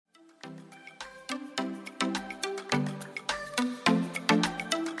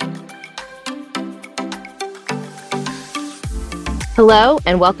Hello,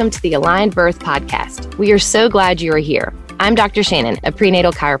 and welcome to the Aligned Birth Podcast. We are so glad you are here. I'm Dr. Shannon, a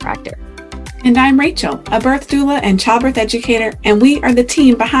prenatal chiropractor. And I'm Rachel, a birth doula and childbirth educator, and we are the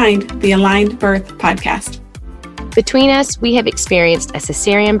team behind the Aligned Birth Podcast. Between us, we have experienced a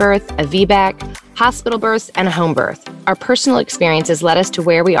cesarean birth, a VBAC, hospital births, and a home birth. Our personal experiences led us to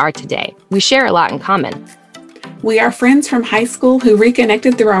where we are today. We share a lot in common. We are friends from high school who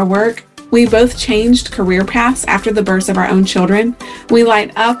reconnected through our work. We both changed career paths after the births of our own children. We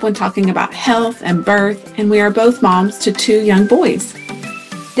light up when talking about health and birth, and we are both moms to 2 young boys.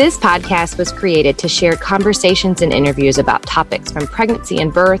 This podcast was created to share conversations and interviews about topics from pregnancy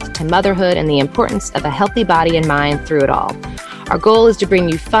and birth to motherhood and the importance of a healthy body and mind through it all. Our goal is to bring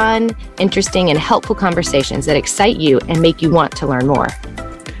you fun, interesting, and helpful conversations that excite you and make you want to learn more.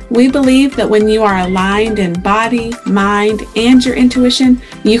 We believe that when you are aligned in body, mind, and your intuition,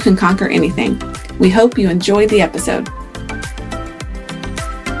 you can conquer anything. We hope you enjoyed the episode.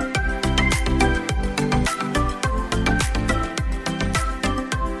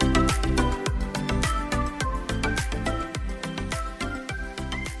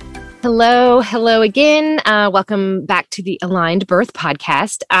 Hello again. Welcome back to the Aligned Birth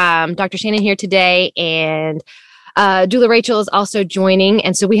Podcast. Dr. Shannon here today, and doula Rachel is also joining.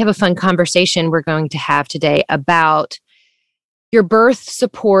 And so we have a fun conversation we're going to have today about your birth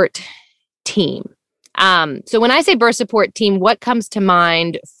support team. So when I say birth support team, what comes to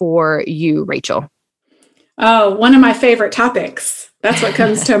mind for you, Rachel? Oh, one of my favorite topics. That's what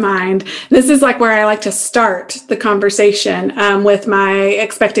comes to mind. This is like where I like to start the conversation with my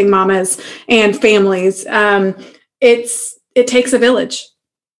expecting mamas and families. It takes a village.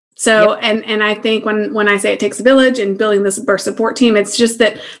 So, yep. and I think when I say it takes a village and building this birth support team, it's just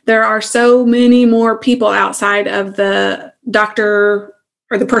that there are so many more people outside of the doctor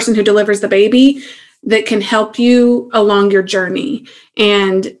or the person who delivers the baby that can help you along your journey.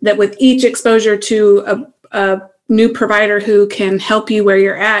 And that with each exposure to a new provider who can help you where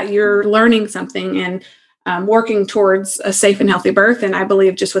you're at, you're learning something and working towards a safe and healthy birth. And I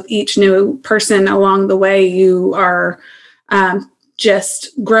believe just with each new person along the way, you are just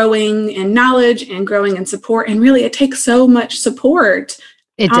growing in knowledge and growing in support. And really, it takes so much support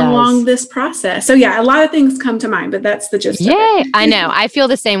along this process. So yeah, a lot of things come to mind, but that's the gist of it. I know. I feel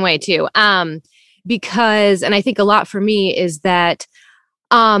the same way too. Because, and I think a lot for me is that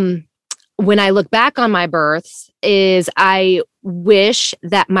when I look back on my births, is I wish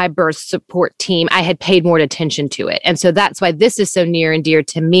that my birth support team, I had paid more attention to it. And so that's why this is so near and dear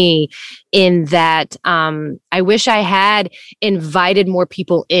to me, in that I wish I had invited more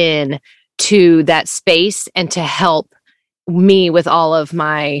people in to that space and to help me with all of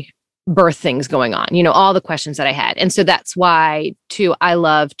my birth things going on, all the questions that I had. And so that's why too, I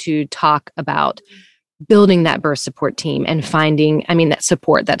love to talk about building that birth support team and finding, that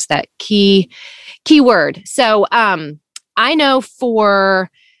support, that's that key word. So I know for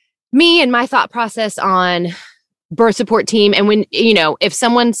me and my thought process on birth support team, and when, if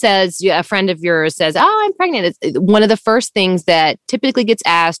someone says, a friend of yours says, oh, I'm pregnant, one of the first things that typically gets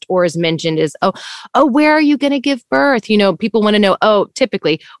asked or is mentioned is, oh, where are you going to give birth? People want to know,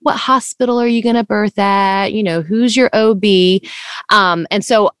 typically, what hospital are you going to birth at? Who's your OB? And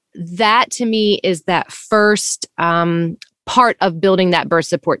so that to me is that first part of building that birth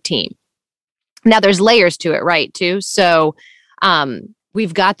support team. Now there's layers to it, right? Too. So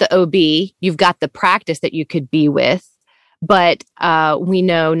we've got the OB, you've got the practice that you could be with, but we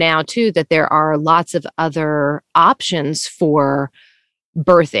know now too that there are lots of other options for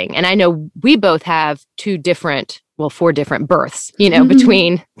birthing. And I know we both have 4 different births,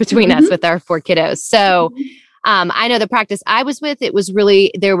 between us with our 4 kiddos. So I know the practice I was with, it was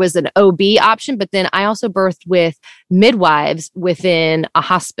really, there was an OB option, but then I also birthed with midwives within a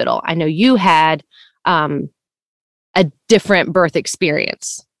hospital. I know you had a different birth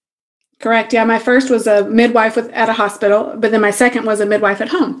experience. Correct. Yeah. My first was a midwife at a hospital, but then my second was a midwife at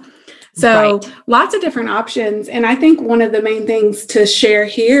home. So Lots of different options. And I think one of the main things to share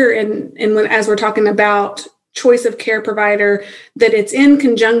here, and as we're talking about choice of care provider, that it's in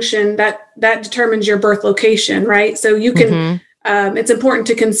conjunction that determines your birth location, right? So you can, it's important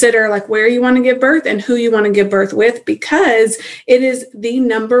to consider like where you want to give birth and who you want to give birth with, because it is the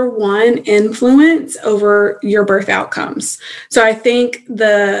number one influence over your birth outcomes. So I think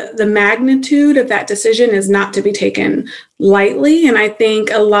the magnitude of that decision is not to be taken lightly. And I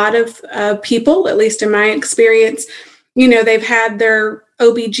think a lot of people, at least in my experience, they've had their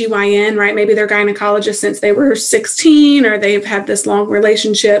OBGYN, right? Maybe their gynecologist since they were 16, or they've had this long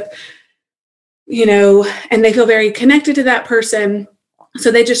relationship, and they feel very connected to that person. So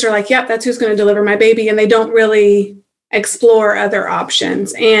they just are like, yep, that's who's going to deliver my baby. And they don't really explore other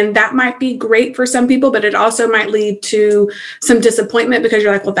options. And that might be great for some people, but it also might lead to some disappointment because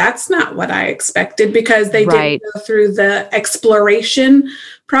you're like, well, that's not what I expected, because they didn't go through the exploration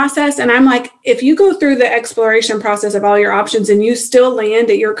process. And I'm like, if you go through the exploration process of all your options and you still land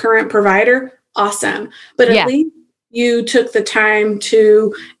at your current provider, awesome. But at least you took the time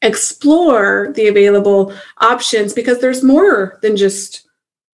to explore the available options, because there's more than just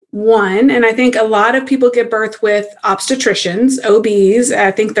one. And I think a lot of people give birth with obstetricians, OBs. I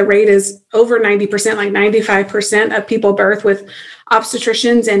think the rate is over 90%, like 95% of people birth with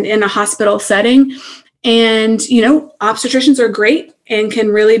obstetricians and in a hospital setting. And, you know, obstetricians are great and can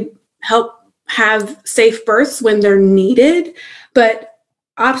really help have safe births when they're needed. But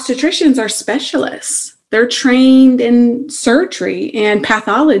obstetricians are specialists. They're trained in surgery and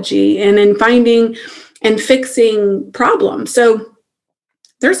pathology and in finding and fixing problems. So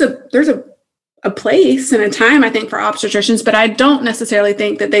there's a place and a time, I think, for obstetricians, but I don't necessarily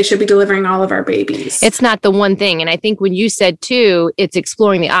think that they should be delivering all of our babies. It's not the one thing. And I think when you said too, it's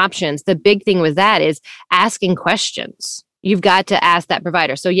exploring the options. The big thing with that is asking questions. You've got to ask that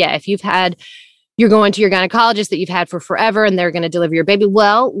provider. So yeah, if you're going to your gynecologist that you've had for forever and they're going to deliver your baby,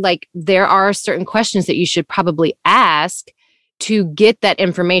 well, like there are certain questions that you should probably ask to get that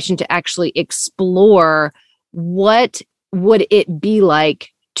information to actually explore what would it be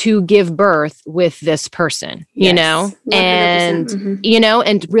like to give birth with this person, you know, 100%. And, you know,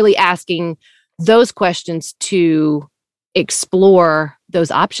 and really asking those questions to explore those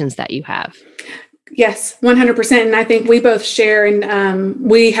options that you have. Yes, 100%. And I think we both share, and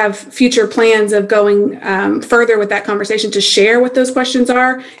we have future plans of going further with that conversation to share what those questions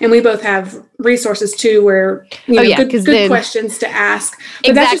are. And we both have resources too, where, you know, good questions to ask.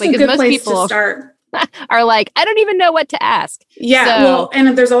 But that's just a good place to start. Are like, I don't even know what to ask. Yeah. So, well,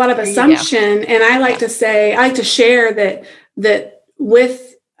 and there's a lot of assumption. And I like to share that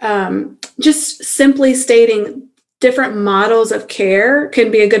with just simply stating different models of care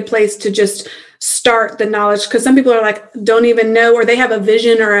can be a good place to just start the knowledge. Because some people are like, don't even know, or they have a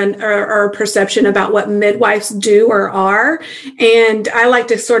vision or a perception about what midwives do or are. And I like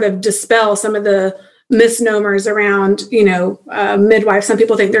to sort of dispel some of the misnomers around, you know, midwives. Some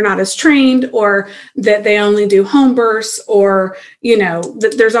people think they're not as trained, or that they only do home births, or, you know,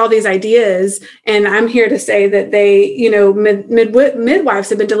 there's all these ideas. And I'm here to say that they, you know, midwives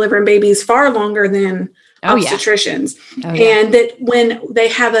have been delivering babies far longer than obstetricians. And that when they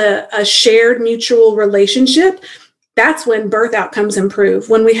have a shared mutual relationship, that's when birth outcomes improve.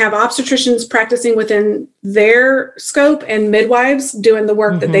 When we have obstetricians practicing within their scope and midwives doing the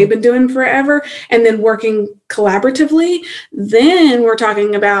work that they've been doing forever, and then working collaboratively, then we're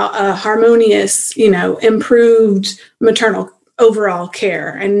talking about a harmonious, you know, improved maternal overall care.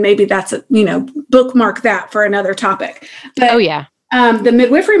 And maybe that's bookmark that for another topic. But, the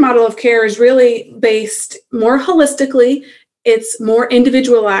midwifery model of care is really based more holistically. It's more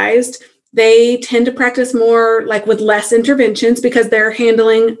individualized. They tend to practice more like with less interventions, because they're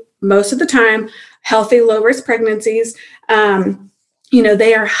handling most of the time healthy, low-risk pregnancies. You know,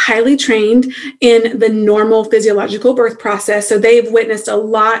 they are highly trained in the normal physiological birth process. So they've witnessed a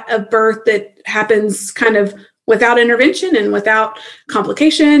lot of birth that happens kind of without intervention and without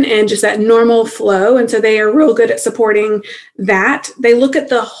complication and just that normal flow. And so they are real good at supporting that. They look at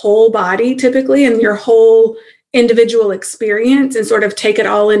the whole body typically and your whole individual experience and sort of take it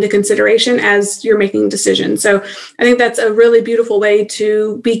all into consideration as you're making decisions. So I think that's a really beautiful way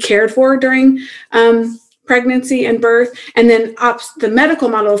to be cared for during pregnancy and birth. And then the medical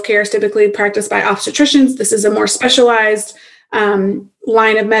model of care is typically practiced by obstetricians. This is a more specialized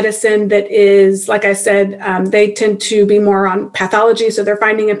line of medicine that is, like I said, they tend to be more on pathology. So they're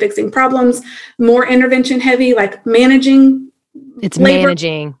finding and fixing problems, more intervention heavy, like managing. It's labor,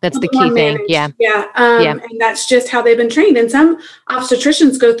 managing. That's the key thing. Yeah. And that's just how they've been trained. And some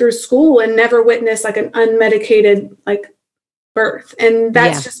obstetricians go through school and never witness like an unmedicated like birth. And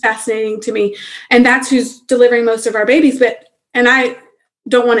that's just fascinating to me. And that's who's delivering most of our babies. And I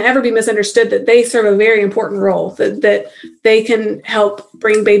don't want to ever be misunderstood that they serve a very important role, that they can help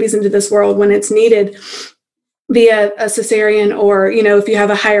bring babies into this world when it's needed via a cesarean, or, you know, if you have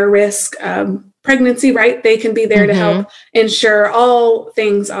a higher risk pregnancy, right? They can be there to help ensure all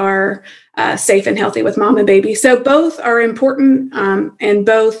things are safe and healthy with mom and baby. So both are important and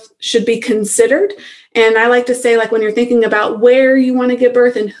both should be considered. And I like to say, like, when you're thinking about where you want to give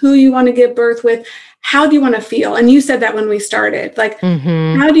birth and who you want to give birth with, how do you want to feel? And you said that when we started, like,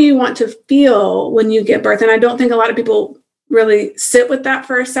 how do you want to feel when you give birth? And I don't think a lot of people really sit with that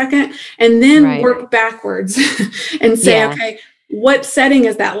for a second and then work backwards and say, okay, what setting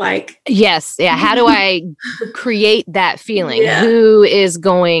is that like? Yes. Yeah. How do I create that feeling? Yeah. Who is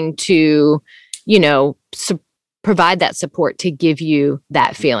going to, provide that support to give you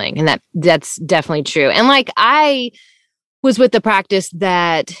that feeling? And that's definitely true. And like, I was with the practice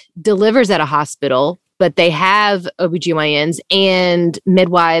that delivers at a hospital, but they have OBGYNs and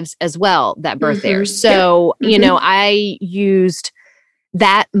midwives as well that birth there. So, I used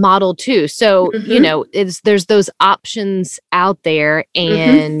that model too. So, there's those options out there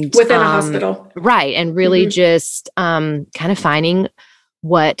and within a hospital. Right. And really just kind of finding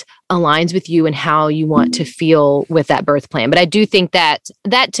what aligns with you and how you want to feel with that birth plan. But I do think that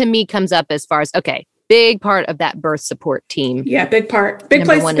to me comes up as far as, okay, big part of that birth support team. Yeah, big part. Big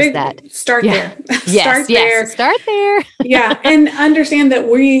Number place. one big, is that. Start there. Start there. Yeah. And understand that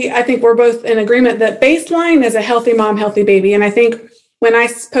I think we're both in agreement that baseline is a healthy mom, healthy baby. And I think when I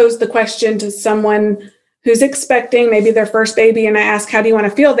pose the question to someone who's expecting maybe their first baby and I ask, how do you want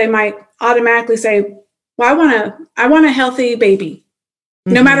to feel? They might automatically say, well, I want a healthy baby,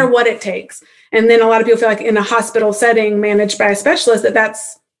 no matter what it takes. And then a lot of people feel like in a hospital setting managed by a specialist,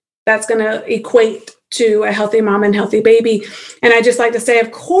 that's going to equate to a healthy mom and healthy baby. And I just like to say,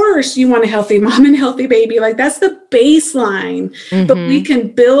 of course you want a healthy mom and healthy baby. Like that's the baseline, but we can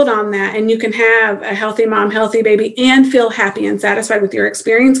build on that and you can have a healthy mom, healthy baby and feel happy and satisfied with your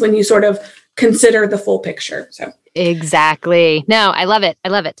experience when you sort of consider the full picture. So exactly. No, I love it.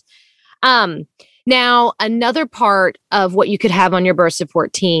 Now another part of what you could have on your birth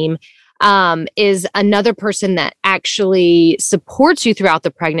support team is another person that actually supports you throughout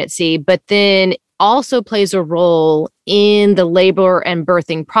the pregnancy, but then also plays a role in the labor and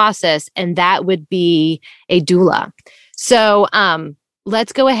birthing process, and that would be a doula. So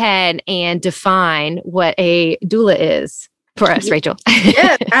let's go ahead and define what a doula is for us, Rachel.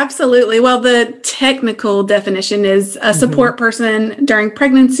 Yes, absolutely. Well, the technical definition is a support person during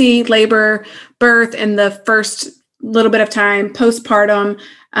pregnancy, labor, birth, and the first little bit of time postpartum,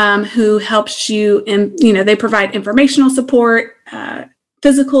 who helps you they provide informational support,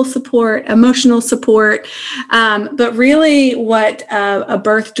 physical support, emotional support. But really what a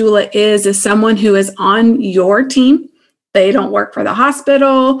birth doula is someone who is on your team. They don't work for the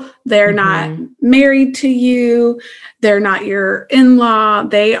hospital. They're not married to you. They're not your in-law.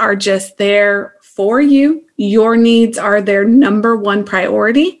 They are just there for you. Your needs are their number one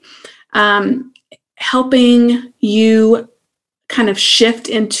priority. Helping you kind of shift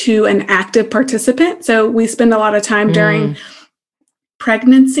into an active participant. So we spend a lot of time during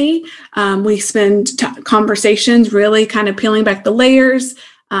pregnancy. We spend conversations really kind of peeling back the layers,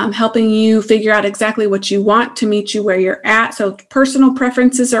 helping you figure out exactly what you want to meet you where you're at. So personal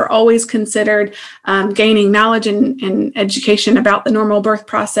preferences are always considered, gaining knowledge and education about the normal birth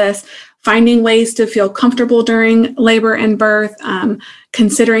process, finding ways to feel comfortable during labor and birth,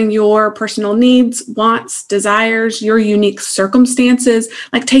 considering your personal needs, wants, desires, your unique circumstances,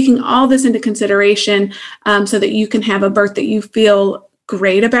 like taking all this into consideration so that you can have a birth that you feel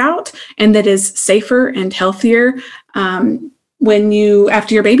great about and that is safer and healthier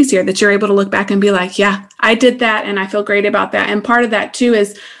after your baby's here, that you're able to look back and be like, yeah, I did that and I feel great about that. And part of that too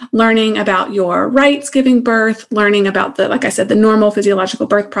is learning about your rights giving birth, learning about like I said, the normal physiological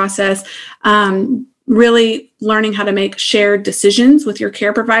birth process, really learning how to make shared decisions with your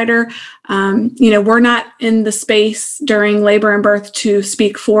care provider. We're not in the space during labor and birth to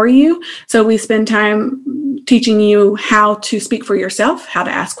speak for you. So we spend time teaching you how to speak for yourself, how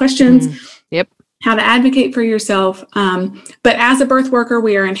to ask questions. How to advocate for yourself. But as a birth worker,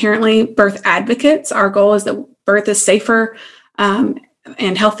 we are inherently birth advocates. Our goal is that birth is safer and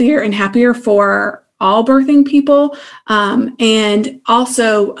healthier and happier for all birthing people. And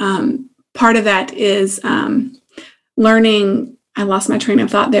also part of that is learning, I lost my train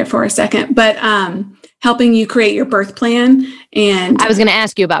of thought there for a second, but helping you create your birth plan. And I was going to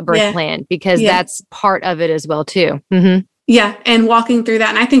ask you about birth plan because that's part of it as well too. Yeah. And walking through that.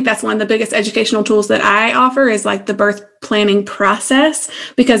 And I think that's one of the biggest educational tools that I offer is like the birth planning process,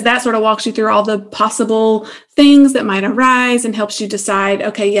 because that sort of walks you through all the possible things that might arise and helps you decide,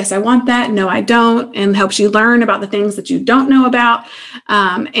 okay, yes, I want that. No, I don't. And helps you learn about the things that you don't know about,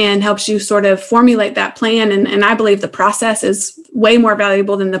 and helps you sort of formulate that plan. And I believe the process is way more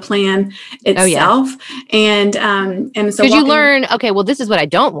valuable than the plan itself. And so you learn, okay, well, this is what I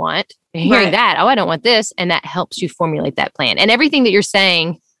don't want. Hearing that, I don't want this. And that helps you formulate that plan. And everything that you're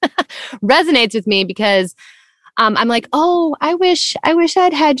saying resonates with me because I'm like, oh, I wish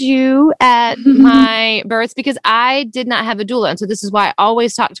I'd had you at my births because I did not have a doula. And so this is why I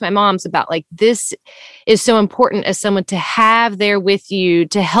always talk to my moms about like, this is so important as someone to have there with you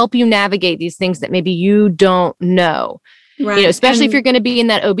to help you navigate these things that maybe you don't know. Right. Especially if you're going to be in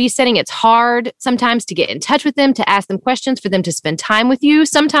that OB setting, it's hard sometimes to get in touch with them, to ask them questions, for them to spend time with you.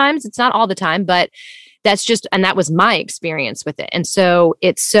 Sometimes it's not all the time, but that was my experience with it. And so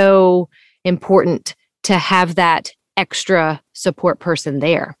it's so important to have that extra support person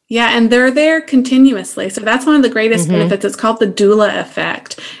there. Yeah, and they're there continuously. So that's one of the greatest benefits. It's called the doula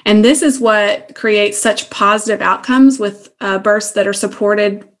effect. And this is what creates such positive outcomes with births that are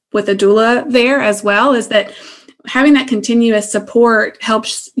supported with a doula there as well, is that having that continuous support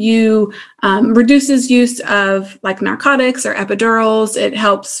helps you, reduces use of like narcotics or epidurals. It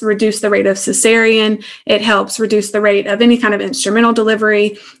helps reduce the rate of cesarean. It helps reduce the rate of any kind of instrumental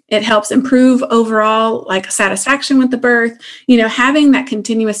delivery. It helps improve overall like satisfaction with the birth. Having that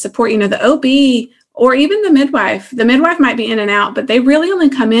continuous support, the OB or even the midwife might be in and out, but they really only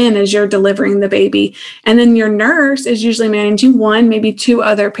come in as you're delivering the baby. And then your nurse is usually managing one, maybe two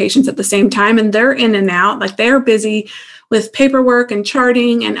other patients at the same time. And they're in and out, like they're busy with paperwork and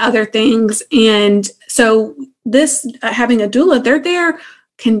charting and other things. And so this, having a doula, they're there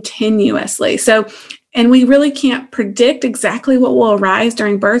continuously. And we really can't predict exactly what will arise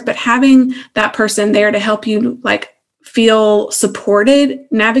during birth, but having that person there to help you like feel supported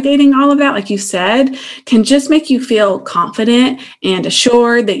navigating all of that, like you said, can just make you feel confident and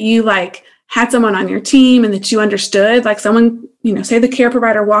assured that you like had someone on your team and that you understood. Like someone, say the care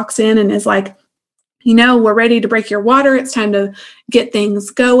provider walks in and is like, we're ready to break your water. It's time to get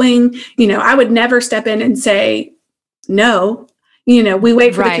things going. I would never step in and say no. We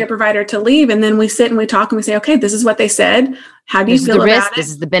wait for the care provider to leave, and then we sit and we talk and we say, okay, this is what they said. How do you feel about it? This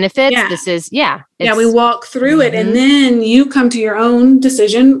is the benefits. Yeah. This is, we walk through it, and then you come to your own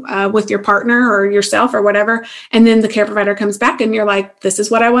decision with your partner or yourself or whatever. And then the care provider comes back and you're like, this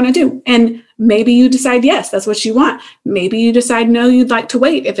is what I want to do. And maybe you decide, yes, that's what you want. Maybe you decide, no, you'd like to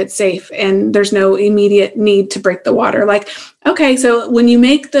wait if it's safe and there's no immediate need to break the water. Like, okay, so when you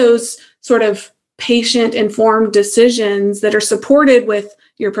make those sort of patient-informed decisions that are supported with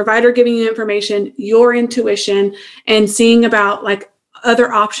your provider giving you information, your intuition, and seeing about like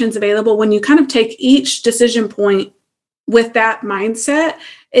other options available, when you kind of take each decision point with that mindset,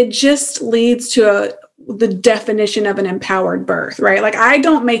 it just leads to the definition of an empowered birth, right? Like I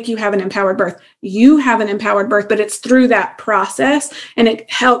don't make you have an empowered birth. You have an empowered birth, but it's through that process, and it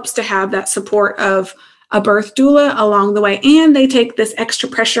helps to have that support of a birth doula along the way. And they take this extra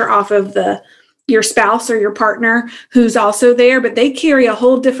pressure off of your spouse or your partner who's also there, but they carry a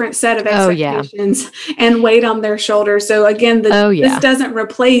whole different set of expectations and weight on their shoulders. So again, this doesn't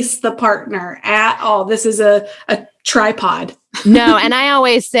replace the partner at all. This is a tripod. No. And I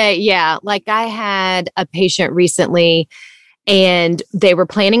always say, like I had a patient recently and they were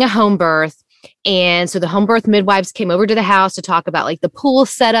planning a home birth. And so the home birth midwives came over to the house to talk about like the pool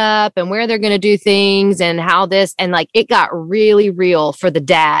setup and where they're going to do things and how this, and like it got really real for the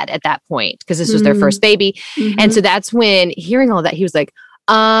dad at that point because this was their first baby. And so that's when hearing all that, he was like,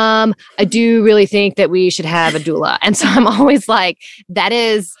 I do really think that we should have a doula. And so I'm always like, that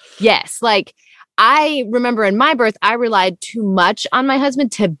is, yes. Like I remember in my birth, I relied too much on my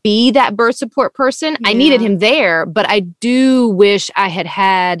husband to be that birth support person. I needed him there, but I do wish I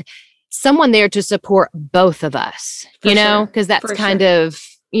had someone there to support both of us, because that's kind of,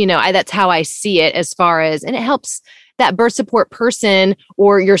 that's how I see it as far as, and it helps that birth support person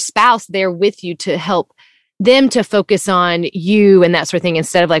or your spouse there with you to help them to focus on you and that sort of thing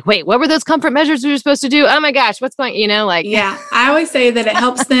instead of like, wait, what were those comfort measures we were supposed to do? Oh my gosh, what's going, Yeah. I always say that it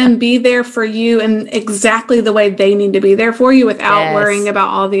helps them be there for you in exactly the way they need to be there for you without worrying about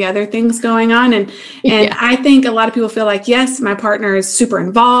all the other things going on. And I think a lot of people feel like, yes, my partner is super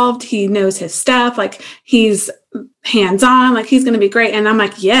involved. He knows his stuff. Like he's hands-on, like he's going to be great. And I'm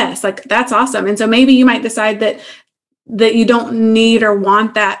like, yes, like that's awesome. And so maybe you might decide that you don't need or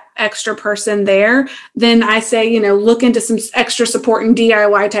want that extra person there, then I say, look into some extra support and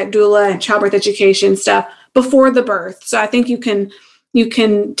DIY type doula and childbirth education stuff before the birth. So I think you can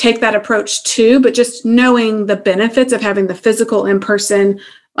take that approach too, but just knowing the benefits of having the physical in-person,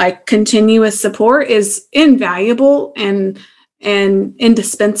 like continuous support is invaluable and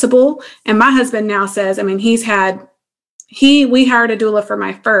indispensable. And my husband now says, I mean, we hired a doula for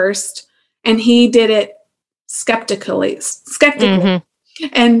my first, and he did it skeptically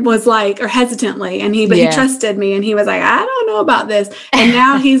and was like, or hesitantly, and he trusted me, and he was like, I don't know about this. And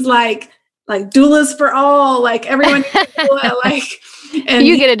now he's like doulas for all, like everyone needs a doula, like, and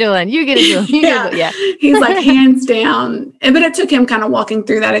you get a doula, you get a doula. He's like hands down. But it took him kind of walking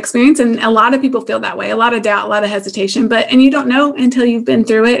through that experience, and a lot of people feel that way, a lot of doubt, a lot of hesitation, and you don't know until you've been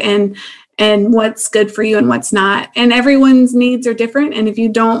through it, and what's good for you and what's not. And everyone's needs are different. And if you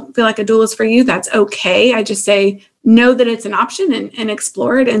don't feel like a doula is for you, that's okay. I just say, know that it's an option and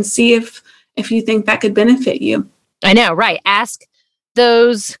explore it and see if you think that could benefit you. I know, right. Ask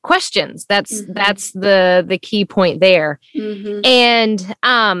those questions. That's the key point there. And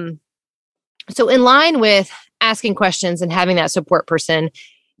so in line with asking questions and having that support person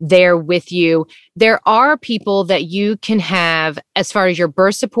there with you, there are people that you can have as far as your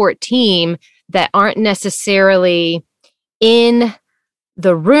birth support team that aren't necessarily in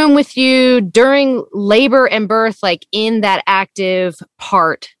the room with you during labor and birth, like in that active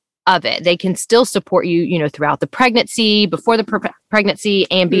part of it. They can still support you, you know, throughout the pregnancy, before the pregnancy,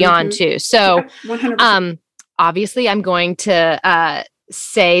 and beyond too. So, obviously, I'm going to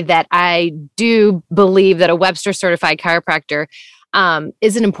say that I do believe that a Webster certified chiropractor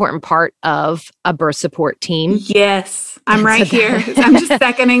is an important part of a birth support team. Yes, I'm right here. I'm just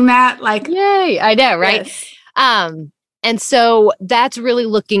seconding that. Like, yay! I know, right? Yes. And so that's really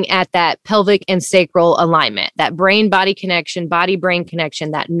looking at that pelvic and sacral alignment, that brain-body connection, body-brain connection,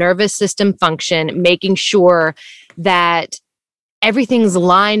 that nervous system function, making sure that everything's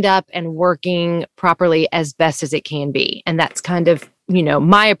lined up and working properly as best as it can be. And that's kind of, you know,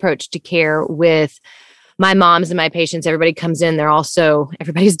 my approach to care with my moms and my patients. Everybody comes in,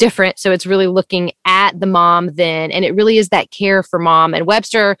 everybody's different. So it's really looking at the mom then, and it really is that care for mom. And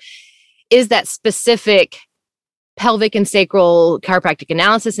Webster is that specific pelvic and sacral chiropractic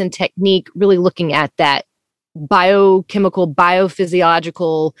analysis and technique, really looking at that biochemical,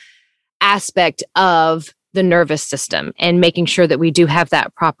 biophysiological aspect of the nervous system and making sure that we do have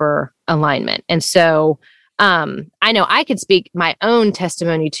that proper alignment. And so I know I could speak my own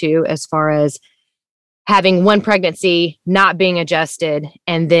testimony too, as far as having one pregnancy not being adjusted,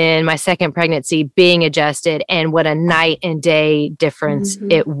 and then my second pregnancy being adjusted, and what a night and day difference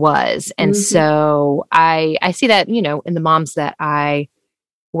it was. And so I see that, you know, in the moms that I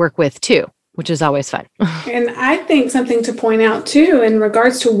work with too, which is always fun. And I think something to point out too, in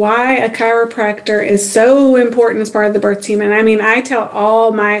regards to why a chiropractor is so important as part of the birth team. And I mean, I tell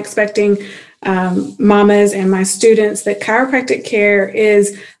all my expecting mamas and my students that chiropractic care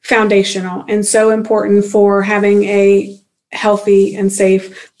is foundational and so important for having a healthy and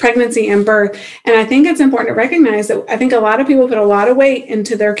safe pregnancy and birth. And I think it's important to recognize that I think a lot of people put a lot of weight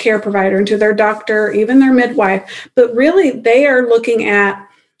into their care provider, into their doctor, even their midwife, but really they are looking at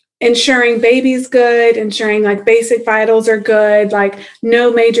ensuring baby's good, ensuring like basic vitals are good, like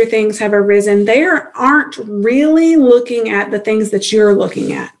no major things have arisen. They aren't really looking at the things that you're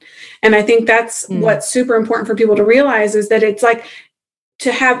looking at. And I think that's what's super important for people to realize, is that it's like,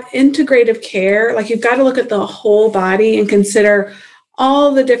 to have integrative care, like you've got to look at the whole body and consider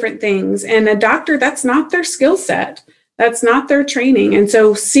all the different things. And a doctor, that's not their skill set. That's not their training. And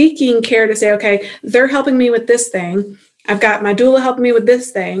so seeking care to say, okay, they're helping me with this thing. I've got my doula helping me with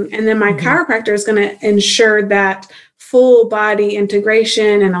this thing. And then my chiropractor is going to ensure that full body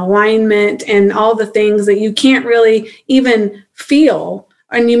integration and alignment and all the things that you can't really even feel,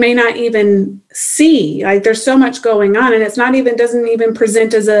 and you may not even see. Like there's so much going on, and it's not even, doesn't even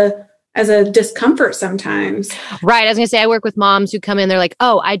present as a discomfort sometimes. Right. I was going to say, I work with moms who come in, they're like,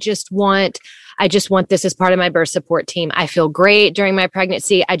 oh, I just want this as part of my birth support team. I feel great during my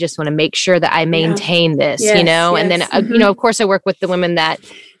pregnancy. I just want to make sure that I maintain this, you know? Yes. And then, you know, of course I work with the women that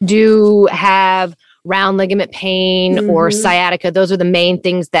do have round ligament pain or sciatica. Those are the main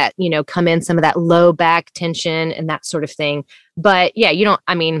things that, you know, come in, some of that low back tension and that sort of thing. But yeah, you don't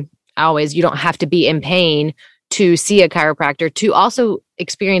have to be in pain to see a chiropractor to also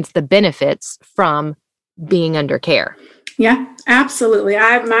experience the benefits from being under care. Yeah, absolutely.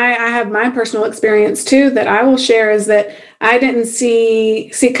 I have my personal experience too that I will share, is that I didn't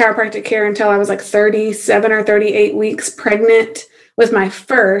see chiropractic care until I was like 37 or 38 weeks pregnant with my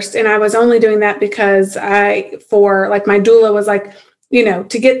first. And I was only doing that because my doula was like, you know,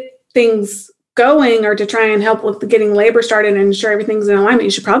 to get things going or to try and help with getting labor started and ensure everything's in alignment, you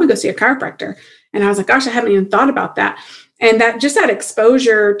should probably go see a chiropractor. And I was like, gosh, I haven't even thought about that. And that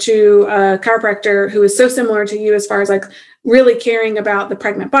exposure to a chiropractor who is so similar to you as far as like really caring about the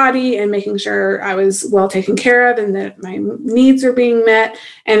pregnant body and making sure I was well taken care of and that my needs are being met,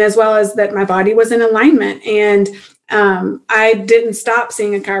 and as well as that my body was in alignment. And I didn't stop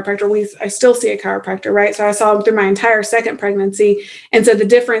seeing a chiropractor. I still see a chiropractor, right? So I saw him through my entire second pregnancy. And so the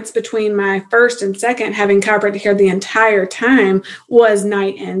difference between my first and second, having chiropractic care the entire time, was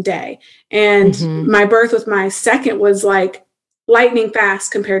night and day. And my birth with my second was like lightning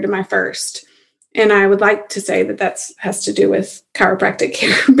fast compared to my first. And I would like to say that has to do with chiropractic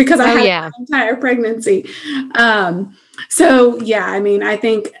care because I had my entire pregnancy. So, yeah, I mean, I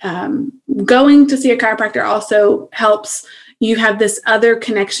think going to see a chiropractor also helps you have this other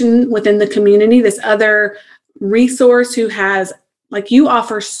connection within the community, this other resource who has, like, you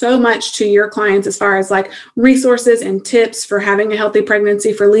offer so much to your clients as far as like resources and tips for having a healthy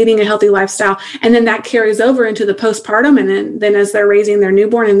pregnancy, for leading a healthy lifestyle. And then that carries over into the postpartum. And then as they're raising their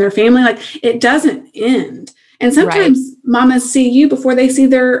newborn and their family, like, it doesn't end. And sometimes mamas see you before they see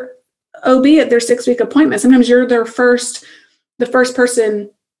their OB at their 6-week appointment. Sometimes you're the first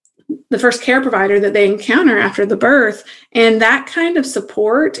care provider that they encounter after the birth. And that kind of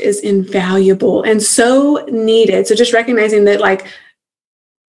support is invaluable and so needed. So just recognizing that, like,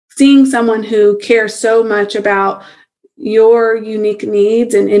 seeing someone who cares so much about your unique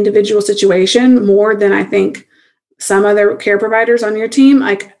needs and individual situation more than I think some other care providers on your team,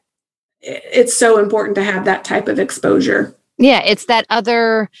 like, it's so important to have that type of exposure. Yeah, it's that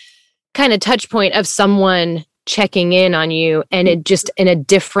other kind of touch point of someone checking in on you, and it just in a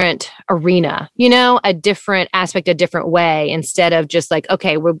different arena, a different aspect, a different way, instead of just like,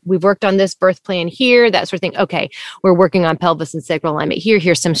 okay, we've worked on this birth plan here, that sort of thing. Okay, we're working on pelvis and sacral alignment here.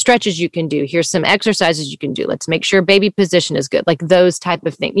 Here's some stretches you can do. Here's some exercises you can do. Let's make sure baby position is good. Like those type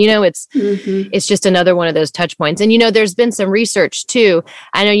of things. It's just another one of those touch points. And there's been some research too.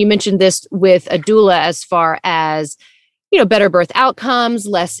 I know you mentioned this with a doula as far as better birth outcomes,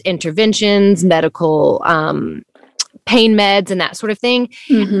 less interventions, medical pain meds, and that sort of thing.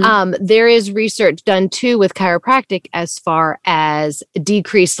 There is research done too with chiropractic as far as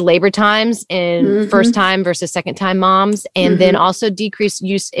decreased labor times in first time versus second time moms, and then also decreased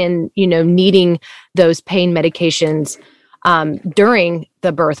use in, needing those pain medications during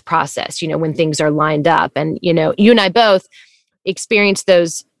the birth process, when things are lined up. And, you and I both experienced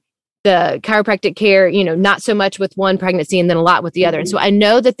the chiropractic care, not so much with one pregnancy and then a lot with the other. And so I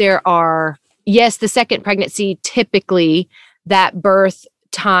know that there are, yes, the second pregnancy, typically that birth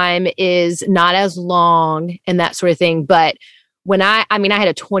time is not as long and that sort of thing. But when I had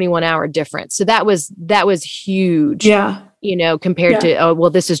a 21-hour difference. So that was huge. Yeah. Compared to,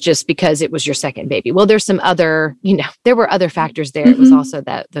 this is just because it was your second baby. Well, there's some other, there were other factors there. It was also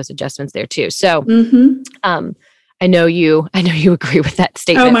those adjustments there too. So, I know you agree with that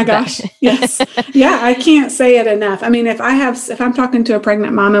statement. Oh my gosh. Yes. Yeah. I can't say it enough. I mean, if I'm talking to a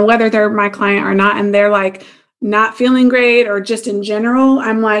pregnant mom, and whether they're my client or not, and they're like not feeling great or just in general,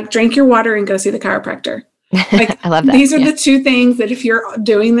 I'm like, drink your water and go see the chiropractor. Like, I love that. These are the two things that if you're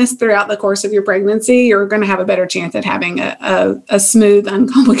doing this throughout the course of your pregnancy, you're going to have a better chance at having a smooth,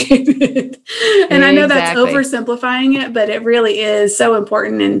 uncomplicated. And I know that's oversimplifying it, but it really is so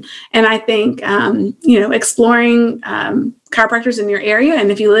important. And I think, exploring chiropractors in your area.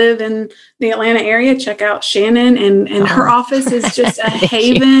 And if you live in the Atlanta area, check out Shannon, and her office is just a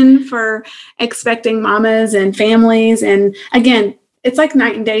haven for expecting mamas and families. And again, it's like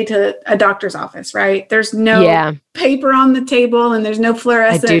night and day to a doctor's office, right? There's no paper on the table and there's no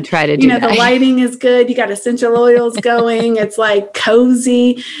fluorescent. I do try to do that. The lighting is good. You got essential oils going. It's like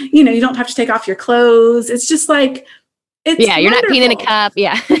cozy. You don't have to take off your clothes. It's just like, you're not peeing in a cup.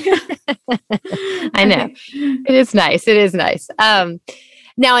 Yeah. I know. It is nice. It is nice.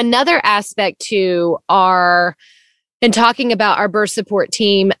 Now, another aspect to in talking about our birth support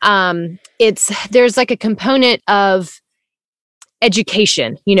team, there's like a component of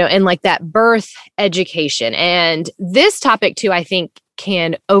education, and like that birth education. And this topic too, I think,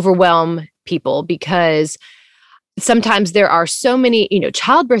 can overwhelm people because sometimes there are so many,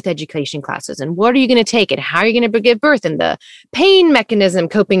 childbirth education classes, and what are you going to take and how are you going to give birth, and the pain mechanism,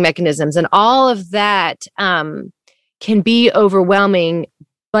 coping mechanisms, and all of that can be overwhelming.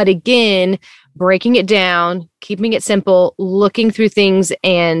 But again, breaking it down, keeping it simple, looking through things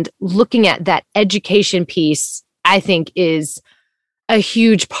and looking at that education piece, I think is a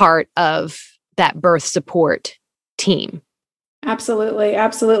huge part of that birth support team. Absolutely.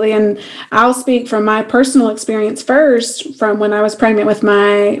 Absolutely. And I'll speak from my personal experience first, from when I was pregnant with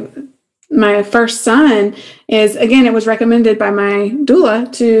my first son. Is, again, it was recommended by my doula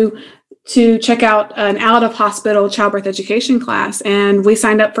to check out an out of hospital childbirth education class. And we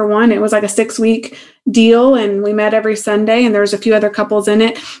signed up for one. It was like a 6-week deal, and we met every Sunday, and there was a few other couples in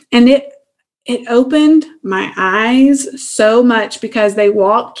it. And it opened my eyes so much because they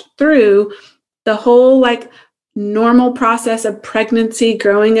walked through the whole like normal process of pregnancy,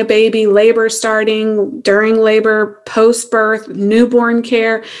 growing a baby, labor starting, during labor, post-birth, newborn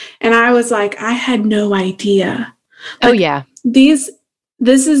care. And I was like, I had no idea. Oh yeah. This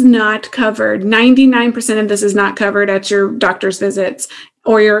is not covered. 99% of this is not covered at your doctor's visits,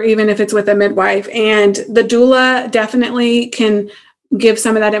 or even if it's with a midwife. And the doula definitely can give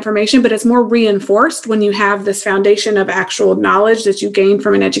some of that information, but it's more reinforced when you have this foundation of actual knowledge that you gain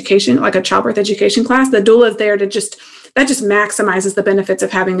from an education, like a childbirth education class. The doula is there to just maximizes the benefits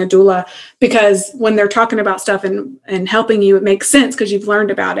of having a doula, because when they're talking about stuff and helping you, it makes sense because you've learned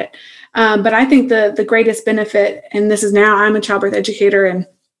about it. But I think the greatest benefit, and this is now I'm a childbirth educator, and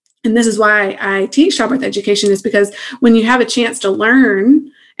this is why I teach childbirth education, is because when you have a chance to learn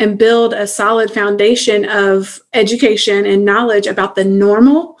and build a solid foundation of education and knowledge about the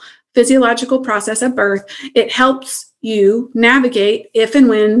normal physiological process of birth, it helps you navigate if and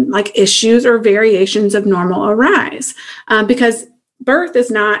when like issues or variations of normal arise. Because birth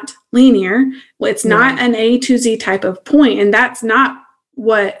is not linear. It's not an A to Z type of point. And that's not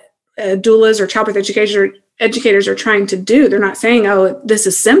what doulas or childbirth educators are trying to do. They're not saying, oh, this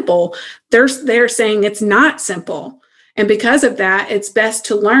is simple. They're saying it's not simple. And because of that, it's best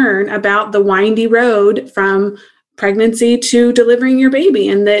to learn about the windy road from pregnancy to delivering your baby,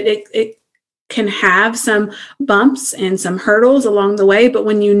 and that it can have some bumps and some hurdles along the way. But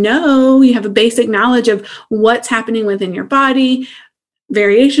when you have a basic knowledge of what's happening within your body,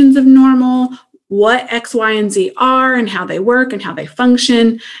 variations of normal, what X, Y, and Z are, and how they work and how they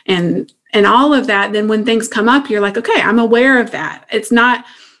function, and all of that, then when things come up, you're like, okay, I'm aware of that. It's not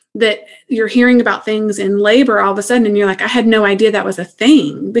that you're hearing about things in labor all of a sudden and you're like, I had no idea that was a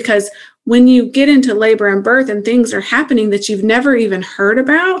thing. Because when you get into labor and birth and things are happening that you've never even heard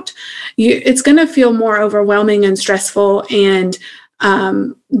about, it's going to feel more overwhelming and stressful. And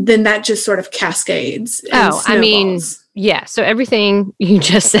then that just sort of cascades. Oh, I mean, yeah. So everything you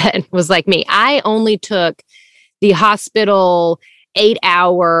just said was like me. I only took the hospital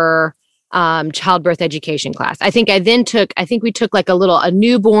 8-hour childbirth education class. I think we took like a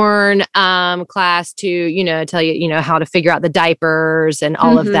newborn class to, tell you, how to figure out the diapers and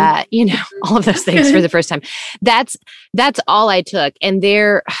all of that, all of those things for the first time. That's all I took. And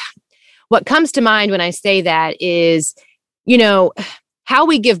what comes to mind when I say that is, how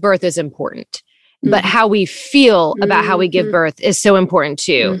we give birth is important. But how we feel about how we give birth is so important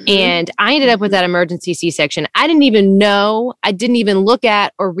too. And I ended up with that emergency C-section. I didn't even look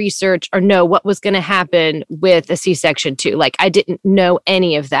at or research or know what was going to happen with a C-section too. Like I didn't know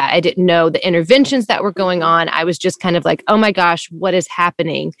any of that. I didn't know the interventions that were going on. I was just kind of like, oh my gosh, what is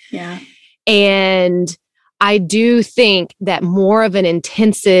happening? Yeah. And I do think that more of an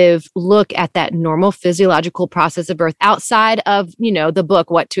intensive look at that normal physiological process of birth outside of, the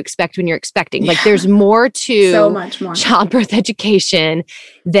book, What to Expect When You're Expecting. Like there's more to so much more childbirth education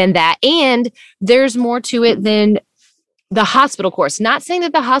than that. And there's more to it than the hospital course. Not saying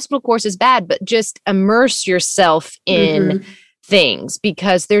that the hospital course is bad, but just immerse yourself in things,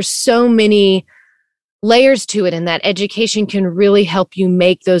 because there's so many layers to it, and that education can really help you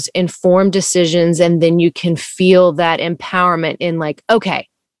make those informed decisions. And then you can feel that empowerment in like, okay,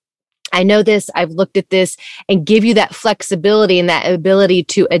 I know this, I've looked at this, and give you that flexibility and that ability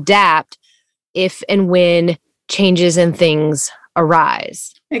to adapt if and when changes and things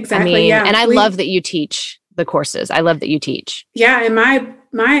arise. Exactly. And I love that you teach the courses. I love that you teach. Yeah. And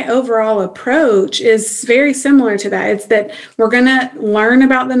my overall approach is very similar to that. It's that we're going to learn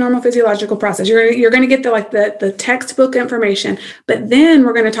about the normal physiological process. You're going to get the textbook information, but then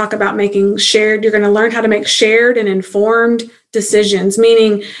we're going to talk about you're going to learn how to make shared and informed decisions,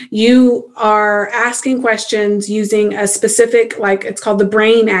 meaning you are asking questions using a specific, like it's called the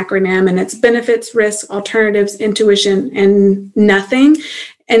BRAIN acronym, and it's benefits, risks, alternatives, intuition, and nothing.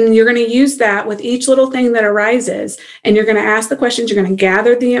 And you're going to use that with each little thing that arises. And you're going to ask the questions, you're going to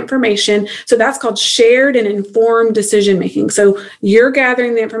gather the information. So that's called shared and informed decision making. So you're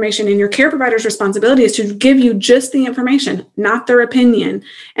gathering the information, and your care provider's responsibility is to give you just the information, not their opinion.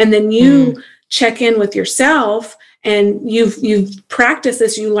 And then you check in with yourself, and you've practiced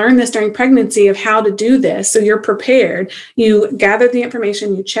this, you learn this during pregnancy of how to do this. So you're prepared. You gather the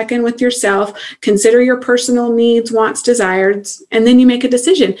information, you check in with yourself, consider your personal needs, wants, desires, and then you make a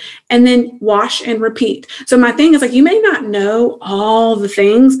decision, and then wash and repeat. So my thing is, like, you may not know all the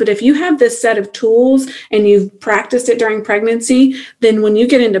things, but if you have this set of tools and you've practiced it during pregnancy, then when you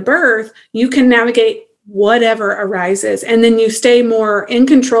get into birth, you can navigate whatever arises. And then you stay more in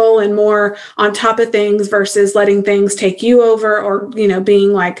control and more on top of things versus letting things take you over, or,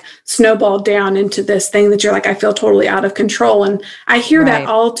 being like snowballed down into this thing that you're like, I feel totally out of control. And I hear that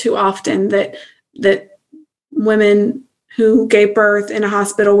all too often, that women who gave birth in a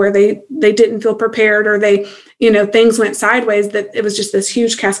hospital where they didn't feel prepared, or things went sideways, that it was just this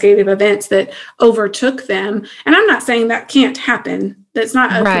huge cascade of events that overtook them. And I'm not saying that can't happen. That's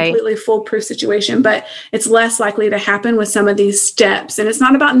not a completely foolproof situation, but it's less likely to happen with some of these steps. And it's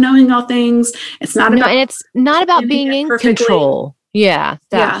not about knowing all things. It's not about, and it's not about being in control. Yeah,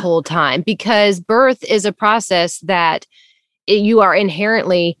 that whole time, because birth is a process that you are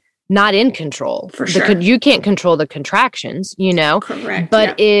inherently not in control. For sure. You can't control the contractions, Correct.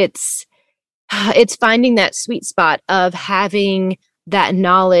 But it's finding that sweet spot of having that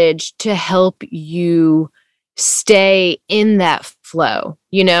knowledge to help you stay in that flow,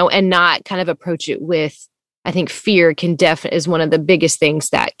 and not kind of approach it with, I think fear is one of the biggest things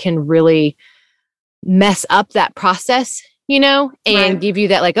that can really mess up that process, and give you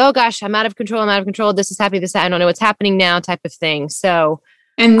that like, oh gosh, I'm out of control. This is happening. I don't know what's happening now type of thing. So,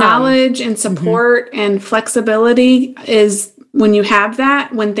 and knowledge and support and flexibility is when you have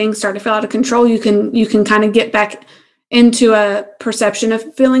that, when things start to feel out of control, you can kind of get back into a perception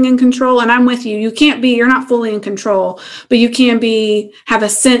of feeling in control. And I'm with you. You're not fully in control, but you can have a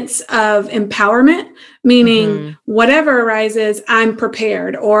sense of empowerment, meaning whatever arises, I'm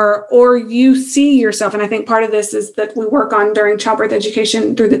prepared, or you see yourself. And I think part of this is that we work on during childbirth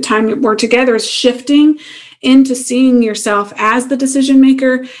education through the time we're together is shifting into seeing yourself as the decision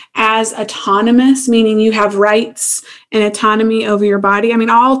maker, as autonomous, meaning you have rights and autonomy over your body. I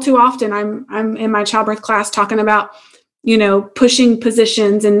mean, all too often I'm in my childbirth class talking about, pushing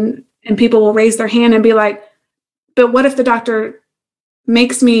positions, and people will raise their hand and be like, but what if the doctor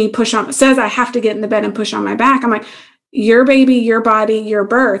makes me says I have to get in the bed and push on my back? I'm like, your baby, your body, your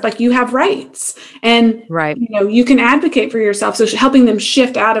birth, like you have rights, and you can advocate for yourself. So helping them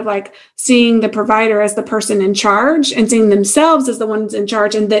shift out of like seeing the provider as the person in charge and seeing themselves as the ones in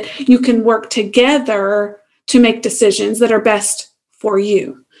charge, and that you can work together to make decisions that are best for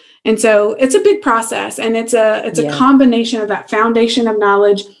you. And so it's a big process, and it's a combination of that foundation of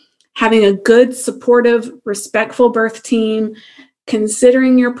knowledge, having a good, supportive, respectful birth team,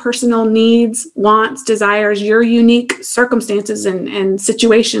 considering your personal needs, wants, desires, your unique circumstances and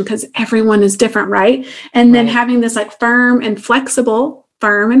situation, because everyone is different, right? And then having this like firm and flexible,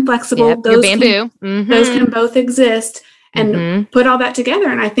 yep, those bamboo. Those can both exist, and put all that together.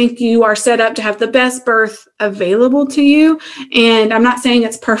 And I think you are set up to have the best birth available to you. And I'm not saying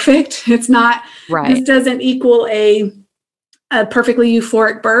it's perfect. It's not, this doesn't equal a perfectly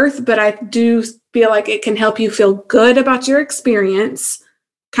euphoric birth, but I do feel like it can help you feel good about your experience,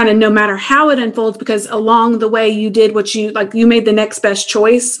 kind of no matter how it unfolds, because along the way you did you made the next best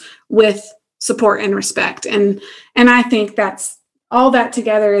choice with support and respect. And I think that's all that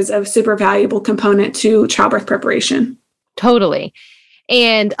together is a super valuable component to childbirth preparation. Totally.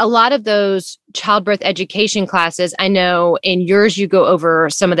 And a lot of those childbirth education classes, I know in yours, you go over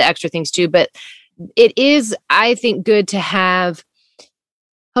some of the extra things too, but it is, I think, good to have,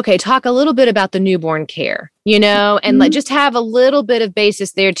 talk a little bit about the newborn care, and just have a little bit of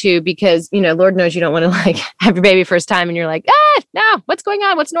basis there too, because, Lord knows you don't want to have your baby first time and you're like, no, what's going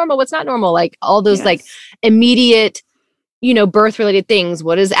on? What's normal? What's not normal? Like all those immediate, birth related things.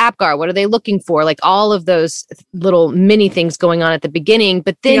 What is APGAR? What are they looking for? Like all of those little mini things going on at the beginning,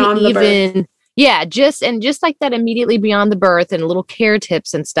 but then just like that immediately beyond the birth and little care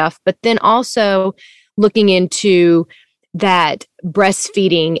tips and stuff, but then also looking into that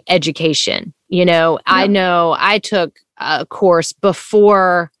breastfeeding education. I know I took a course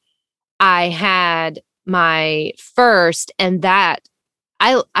before I had my first, and that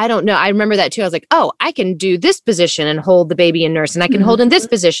I don't know. I remember that too. I was like, oh, I can do this position and hold the baby and nurse, and I can hold in this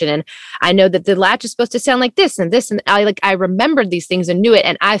position. And I know that the latch is supposed to sound like this and this. And I remembered these things and knew it.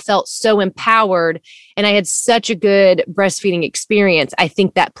 And I felt so empowered, and I had such a good breastfeeding experience. I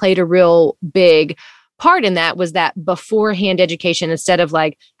think that played a real big part in that, was that beforehand education, instead of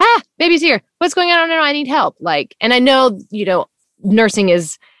like, baby's here. What's going on? I don't know. I need help. And I know, nursing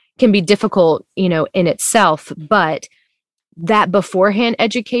can be difficult, in itself, but that beforehand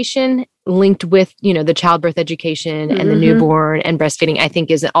education linked with, the childbirth education and the newborn and breastfeeding, I think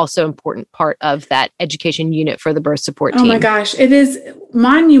is an also important part of that education unit for the birth support team. Oh my gosh, it is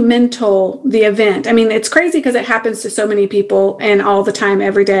monumental, the event. I mean, it's crazy because it happens to so many people and all the time,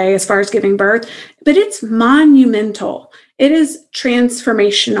 every day, as far as giving birth, but it's monumental. It is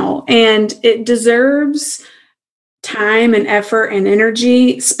transformational, and it deserves time and effort and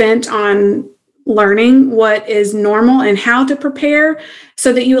energy spent on learning what is normal and how to prepare,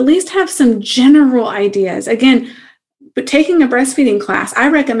 so that you at least have some general ideas. Again, but taking a breastfeeding class, I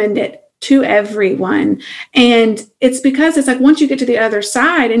recommend it to everyone. And it's because it's like, once you get to the other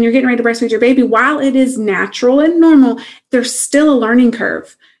side and you're getting ready to breastfeed your baby, while it is natural and normal, there's still a learning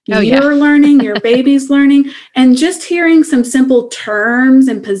curve. You're learning, your baby's learning, and just hearing some simple terms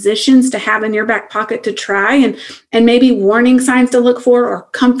and positions to have in your back pocket to try, and maybe warning signs to look for, or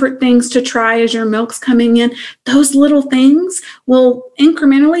comfort things to try as your milk's coming in. Those little things will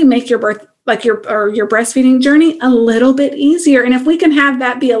incrementally make your birth like your breastfeeding journey a little bit easier. And if we can have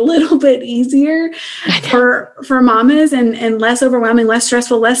that be a little bit easier for mamas and less overwhelming, less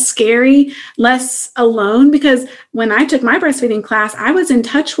stressful, less scary, less alone, because when I took my breastfeeding class, I was in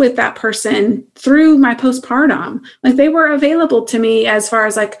touch with that person through my postpartum. Like they were available to me as far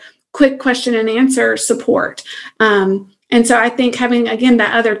as like quick question and answer support. And so I think having, again,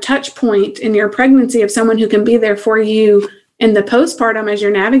 that other touch point in your pregnancy of someone who can be there for you in the postpartum as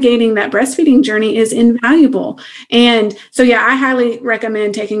you're navigating that breastfeeding journey is invaluable. And so, yeah, I highly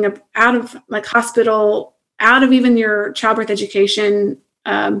recommend taking out of like hospital, out of even your childbirth education,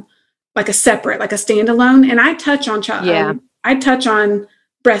 like a separate, like a standalone. And I touch on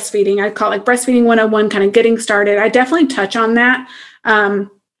breastfeeding. I call it like breastfeeding 101, kind of getting started. I definitely touch on that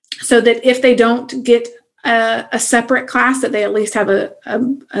so that if they don't get a separate class, that they at least have a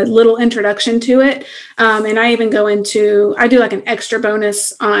little introduction to it. And I even I do like an extra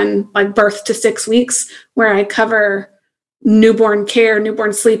bonus on like birth to 6 weeks where I cover newborn care,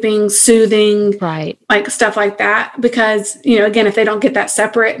 newborn sleeping, soothing, right, like stuff like that. Because, again, if they don't get that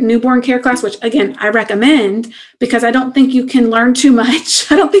separate newborn care class, which again, I recommend because I don't think you can learn too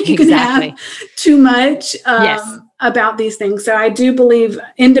much. I don't think you can have too much about these things. So I do believe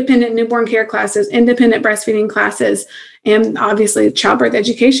independent newborn care classes, independent breastfeeding classes, and obviously childbirth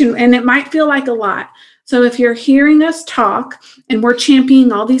education. And it might feel like a lot. So if you're hearing us talk and we're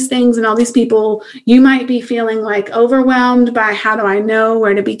championing all these things and all these people, you might be feeling like overwhelmed by how do I know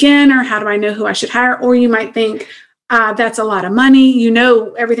where to begin, or how do I know who I should hire? Or you might think that's a lot of money.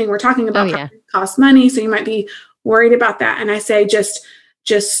 Everything we're talking about costs money. So you might be worried about that. And I say, just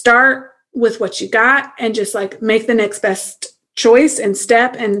start with what you got and just like make the next best choice and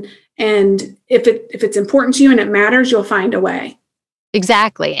step. And if it's important to you and it matters, you'll find a way.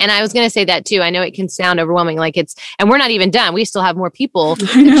 Exactly. And I was going to say that too. I know it can sound overwhelming, and we're not even done. We still have more people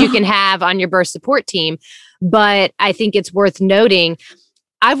that you can have on your birth support team. But I think it's worth noting,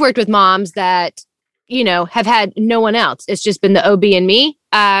 I've worked with moms that, have had no one else. It's just been the OB and me.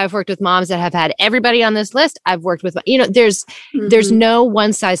 I've worked with moms that have had everybody on this list. I've worked with, there's no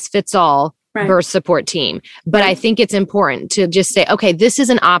one size fits all birth support team. But I think it's important to just say, okay, this is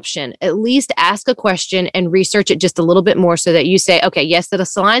an option. At least ask a question and research it just a little bit more so that you say, okay, yes, that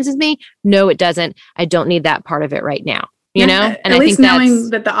aligns with me. No, it doesn't. I don't need that part of it right now. And at least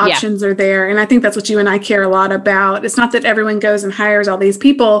knowing that the options are there. And I think that's what you and I care a lot about. It's not that everyone goes and hires all these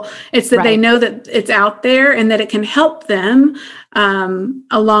people. It's that they know that it's out there and that it can help them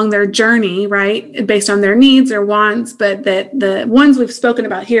along their journey, right? Based on their needs or wants, but that the ones we've spoken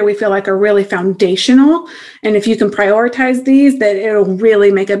about here, we feel like are really foundational. And if you can prioritize these, that it'll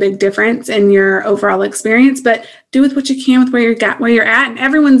really make a big difference in your overall experience. But do with what you can with where you're at. And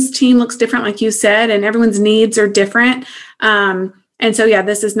everyone's team looks different, like you said, and everyone's needs are different. And so,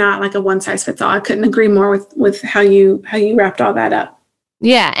 this is not like a one size fits all. I couldn't agree more with how you wrapped all that up.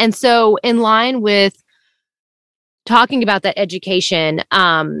 Yeah. And so in line with talking about that education,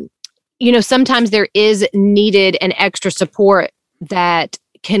 sometimes there is needed an extra support that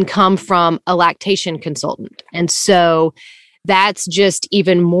can come from a lactation consultant. And so that's just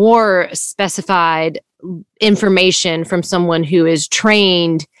even more specified information from someone who is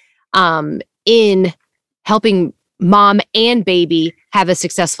trained in helping mom and baby have a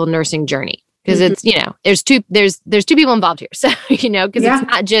successful nursing journey. Because it's, there's two people involved here. So,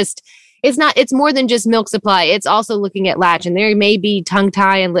 because it's more than just milk supply. It's also looking at latch, and there may be tongue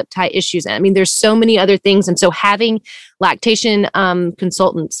tie and lip tie issues. I mean, there's so many other things. And so having lactation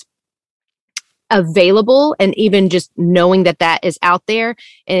consultants available, and even just knowing that is out there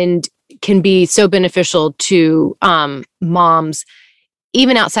and can be so beneficial to moms,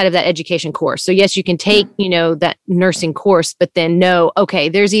 even outside of that education course. So yes, you can take, that nursing course, but then know, okay,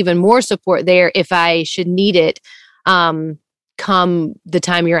 there's even more support there if I should need it come the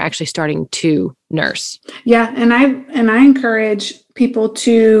time you're actually starting to nurse. Yeah. And I encourage people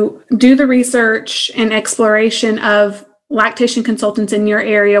to do the research and exploration of lactation consultants in your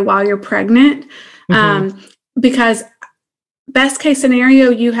area while you're pregnant. Because best case scenario,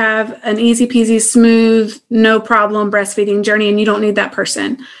 you have an easy peasy, smooth, no problem breastfeeding journey, and you don't need that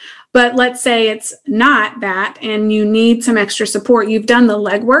person. But let's say it's not that, and you need some extra support. You've done the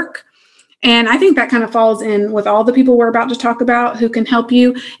legwork. And I think that kind of falls in with all the people we're about to talk about who can help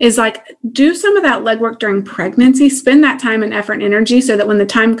you, is like, do some of that legwork during pregnancy, spend that time and effort and energy so that when the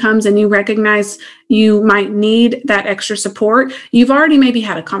time comes and you recognize you might need that extra support, you've already maybe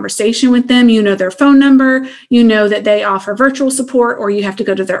had a conversation with them, their phone number, that they offer virtual support, or you have to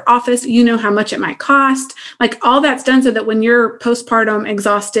go to their office, how much it might cost. Like all that's done so that when you're postpartum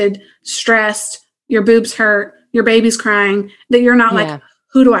exhausted, stressed, your boobs hurt, your baby's crying, that you're not like,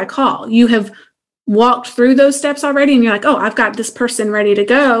 who do I call? You have walked through those steps already and you're like, oh, I've got this person ready to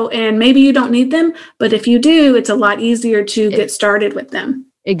go. And maybe you don't need them, but if you do, it's a lot easier to get started with them.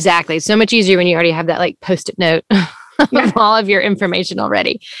 Exactly. So much easier when you already have that like Post-it note of all of your information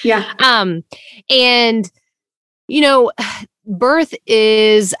already. Yeah. And birth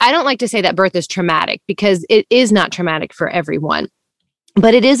is, I don't like to say that birth is traumatic because it is not traumatic for everyone.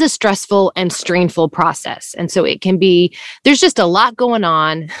 But it is a stressful and strainful process. And so it can be, there's just a lot going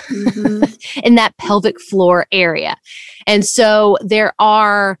on in that pelvic floor area. And so there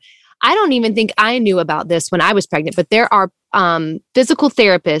are, I don't even think I knew about this when I was pregnant, but there are physical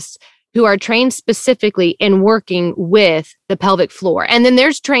therapists who are trained specifically in working with the pelvic floor. And then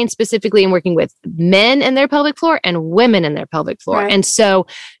there's trained specifically in working with men in their pelvic floor and women in their pelvic floor. Right. And so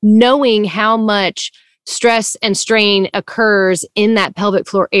knowing how much stress and strain occurs in that pelvic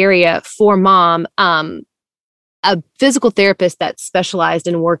floor area for mom, a physical therapist that's specialized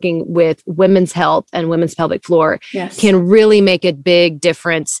in working with women's health and women's pelvic floor can really make a big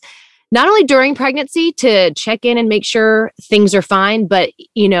difference, not only during pregnancy to check in and make sure things are fine, but,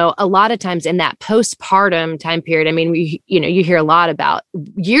 a lot of times in that postpartum time period, I mean, you hear a lot about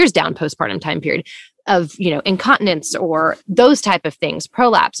years down postpartum time period of, incontinence or those type of things,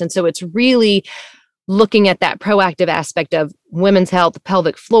 prolapse. And so it's really looking at that proactive aspect of women's health,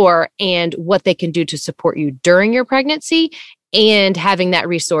 pelvic floor, and what they can do to support you during your pregnancy and having that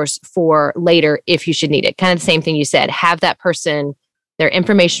resource for later if you should need it. Kind of the same thing you said, have that person, their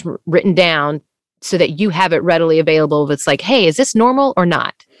information written down so that you have it readily available. If it's like, hey, is this normal or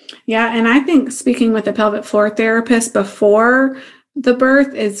not? Yeah. And I think speaking with a pelvic floor therapist before the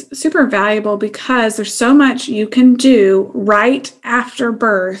birth is super valuable because there's so much you can do right after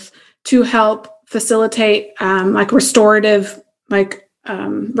birth to help facilitate restorative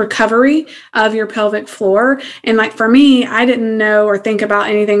recovery of your pelvic floor. And for me, I didn't know or think about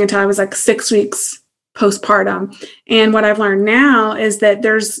anything until I was 6 weeks postpartum. And what I've learned now is that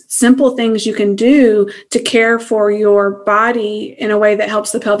there's simple things you can do to care for your body in a way that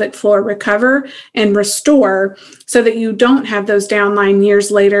helps the pelvic floor recover and restore so that you don't have those downline years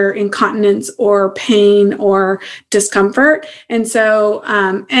later incontinence or pain or discomfort. And so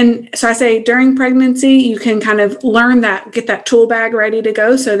I say during pregnancy, you can kind of learn that, get that tool bag ready to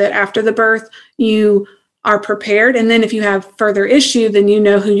go so that after the birth, you are prepared. And then if you have further issue, then you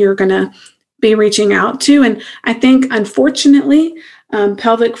know who you're going to be reaching out to. And I think, unfortunately,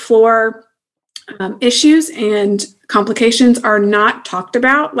 pelvic floor issues and complications are not talked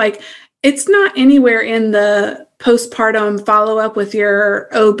about. It's not anywhere in the postpartum follow-up with your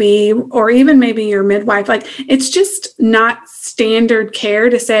OB or even maybe your midwife. It's just not standard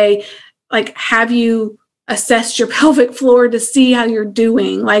care to say, have you assessed your pelvic floor to see how you're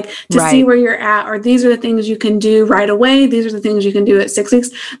doing, see where you're at, or these are the things you can do right away. These are the things you can do at 6 weeks.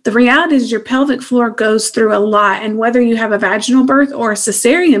 The reality is your pelvic floor goes through a lot. And whether you have a vaginal birth or a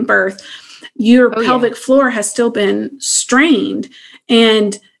cesarean birth, your pelvic floor has still been strained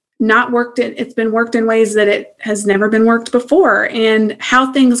and not worked in. It's been worked in ways that it has never been worked before. And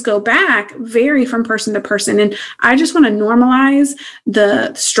how things go back vary from person to person. And I just want to normalize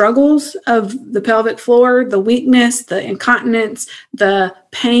the struggles of the pelvic floor, the weakness, the incontinence, the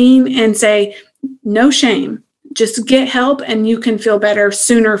pain, and say, no shame. Just get help and you can feel better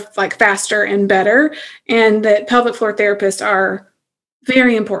sooner, faster and better. And that pelvic floor therapists are a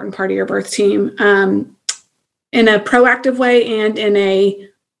very important part of your birth team in a proactive way and in a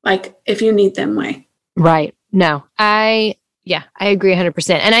if you need them way. Right. No, I agree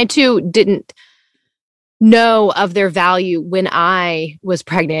 100%. And I too didn't know of their value when I was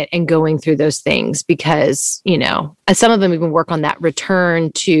pregnant and going through those things because, some of them even work on that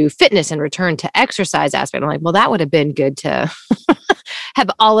return to fitness and return to exercise aspect. I'm like, well, that would have been good to have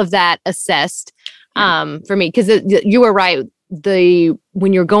all of that assessed for me. Because you were right.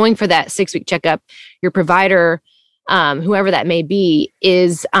 When you're going for that 6-week checkup, your provider, whoever that may be,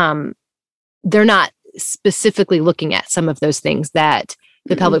 is they're not specifically looking at some of those things that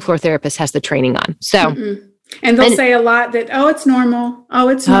the pelvic floor therapist has the training on. So, and they'll say a lot that, it's normal. Oh,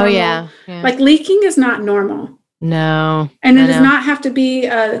 it's normal. Oh, yeah. Leaking is not normal. No. And it does not have to be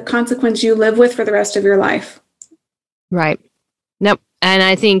a consequence you live with for the rest of your life. Right. Nope. And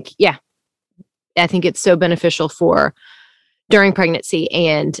I think, it's so beneficial for during pregnancy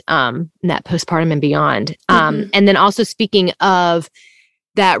and that postpartum and beyond. And then also speaking of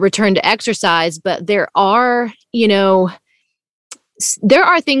that return to exercise, but there are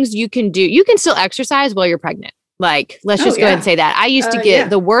things you can do. You can still exercise while you're pregnant. Let's just go ahead and say that. I used to get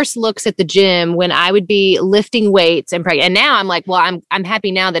the worst looks at the gym when I would be lifting weights and pregnant. And now I'm like, well, I'm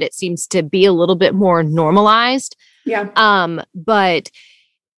happy now that it seems to be a little bit more normalized. Yeah. But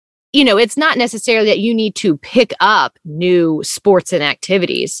it's not necessarily that you need to pick up new sports and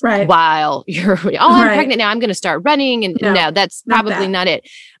activities while you're, I'm pregnant now, I'm going to start running. And no, that's probably not it.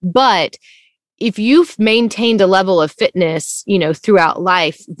 But if you've maintained a level of fitness, throughout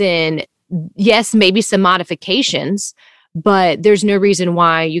life, then yes, maybe some modifications, but there's no reason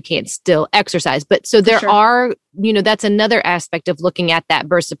why you can't still exercise. But so there are, that's another aspect of looking at that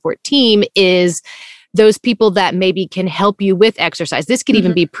birth support team is those people that maybe can help you with exercise. This could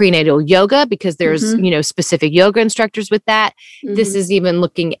even be prenatal yoga because there's, specific yoga instructors with that. This is even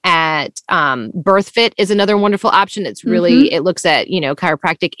looking at BirthFit is another wonderful option. It's really, it looks at,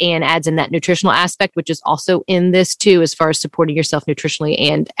 chiropractic and adds in that nutritional aspect, which is also in this too, as far as supporting yourself nutritionally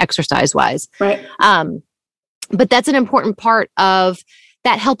and exercise wise. Right. But that's an important part of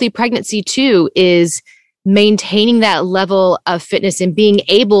that healthy pregnancy too, is maintaining that level of fitness and being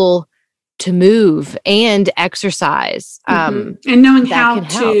able to move and exercise. And knowing how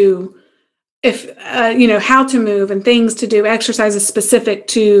to, how to move and things to do, exercises specific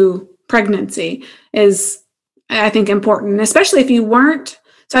to pregnancy is, I think, important, especially if you weren't.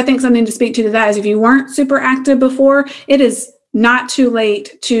 So I think something to speak to that is if you weren't super active before, it is not too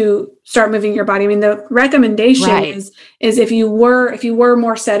late to start moving your body. I mean, the recommendation is if you were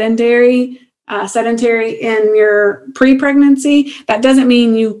more sedentary in your pre-pregnancy, that doesn't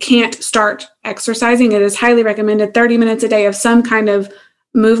mean you can't start exercising. It is highly recommended 30 minutes a day of some kind of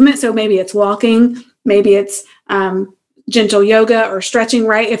movement. So maybe it's walking, maybe it's gentle yoga or stretching,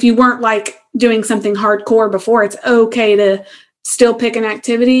 right? If you weren't like doing something hardcore before, it's okay to still pick an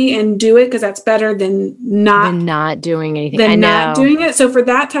activity and do it, because that's better than not doing anything. Not doing it. So for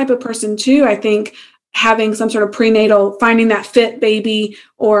that type of person too, I think having some sort of prenatal, finding that fit baby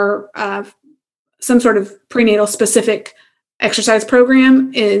or some sort of prenatal specific exercise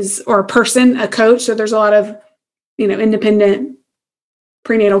program or a person, a coach. So there's a lot of, independent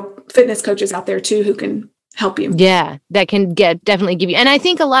prenatal fitness coaches out there too, who can help you. Yeah. That can definitely give you, and I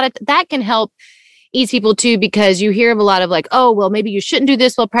think a lot of that can help ease people too, because you hear of a lot of like, oh, well, maybe you shouldn't do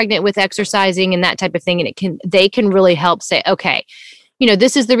this while pregnant with exercising and that type of thing. And they can really help say, okay,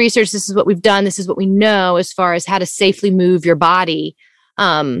 this is the research, this is what we've done, this is what we know as far as how to safely move your body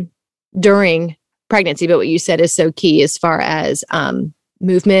during pregnancy. But what you said is so key as far as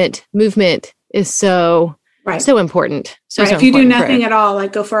movement is so important. So if you do nothing at all,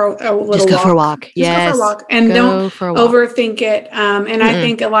 like go for a little just walk. Go for a walk. Yes. Go for a walk and don't overthink it. And I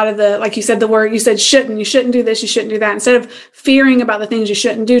think a lot of like you said, you said you shouldn't do this, you shouldn't do that. Instead of fearing about the things you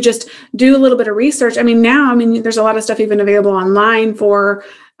shouldn't do, just do a little bit of research. Now, there's a lot of stuff even available online for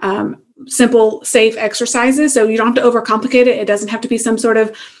simple, safe exercises. So you don't have to overcomplicate it. It doesn't have to be some sort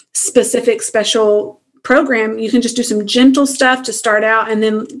of specific special program. You can just do some gentle stuff to start out and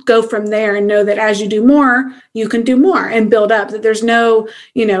then go from there, and know that as you do more, you can do more and build up. That there's no,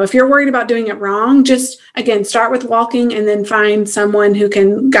 if you're worried about doing it wrong, just again, start with walking and then find someone who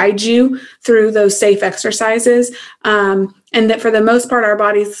can guide you through those safe exercises. And that for the most part, our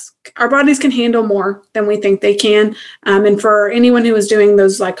bodies can handle more than we think they can. And for anyone who was doing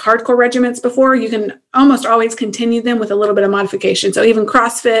those like hardcore regimens before, you can almost always continue them with a little bit of modification. So even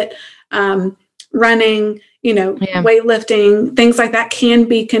CrossFit, running, weightlifting, things like that can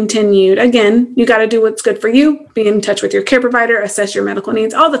be continued. Again, you got to do what's good for you, be in touch with your care provider, assess your medical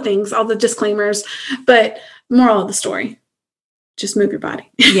needs, all the things, all the disclaimers, but moral of the story, just move your body.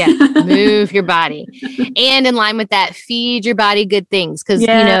 Yeah. Move your body. And in line with that, feed your body good things. Cause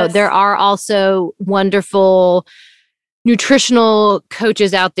there are also wonderful nutritional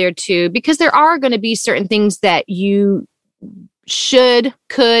coaches out there too, because there are going to be certain things that you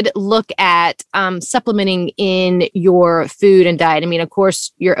could look at supplementing in your food and diet. Of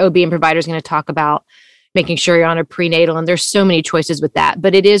course, your OB and provider is going to talk about making sure you're on a prenatal, and there's so many choices with that.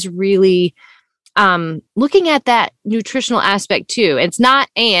 But it is really looking at that nutritional aspect too. It's not,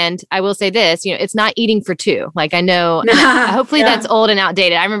 and I will say this, it's not eating for two. Like I know, hopefully that's old and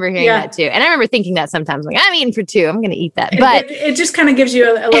outdated. I remember hearing that too. And I remember thinking that sometimes, like, I'm eating for two, I'm going to eat that. But it just kind of gives you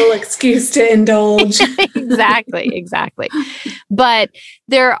a little excuse to indulge. Exactly. But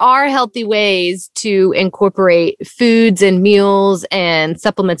there are healthy ways to incorporate foods and meals and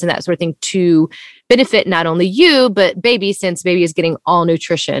supplements and that sort of thing to benefit not only you, but baby, since baby is getting all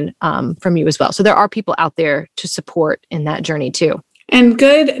nutrition from you as well. So there are people out there to support in that journey too. And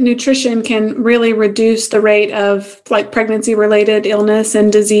good nutrition can really reduce the rate of like pregnancy-related illness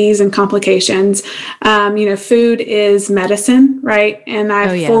and disease and complications. Food is medicine, right? And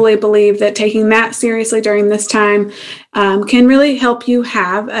I fully believe that taking that seriously during this time can really help you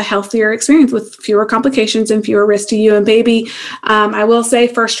have a healthier experience with fewer complications and fewer risks to you and baby. I will say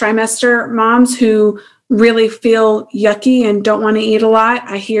first trimester moms who really feel yucky and don't want to eat a lot,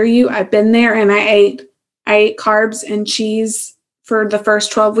 I hear you. I've been there, and I ate carbs and cheese for the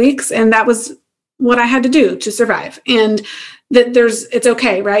first 12 weeks. And that was what I had to do to survive. And that it's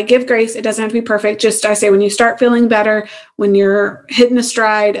okay, right? Give grace. It doesn't have to be perfect. Just, I say, when you start feeling better, when you're hitting a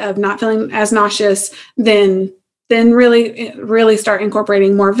stride of not feeling as nauseous, then really start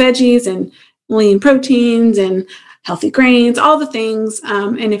incorporating more veggies and lean proteins and healthy grains, all the things.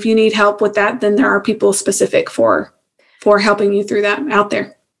 And if you need help with that, then there are people specific for helping you through that out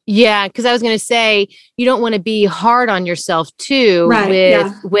there. Yeah, because I was going to say, you don't want to be hard on yourself too,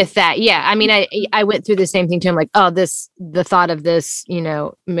 right, with that. Yeah, I mean, I went through the same thing too. I'm like, the thought of this,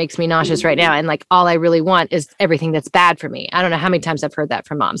 makes me nauseous right now, and like all I really want is everything that's bad for me. I don't know how many times I've heard that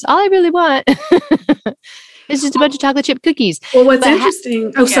from moms. All I really want is just a bunch of chocolate chip cookies. Well, what's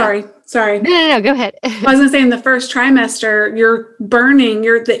interesting? Sorry. No, go ahead. I was going to say, in the first trimester, you're burning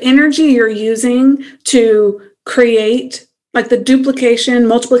the energy you're using to create, like the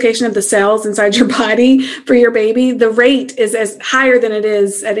multiplication of the cells inside your body for your baby. The rate is as higher than it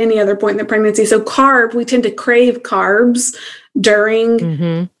is at any other point in the pregnancy. So we tend to crave carbs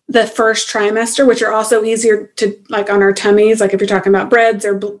during the first trimester, which are also easier to, like, on our tummies, like if you're talking about breads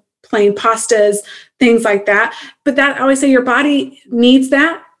or plain pastas, things like that. But I always say your body needs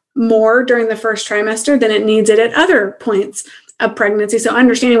that more during the first trimester than it needs it at other points of pregnancy. So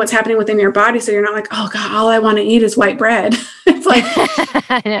understanding what's happening within your body, so you're not like, oh God, all I want to eat is white bread. It's like,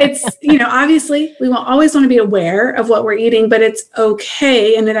 it's, obviously we will always want to be aware of what we're eating, but it's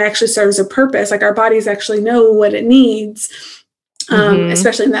okay. And it actually serves a purpose. Like, our bodies actually know what it needs,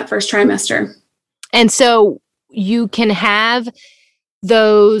 especially in that first trimester. And so you can have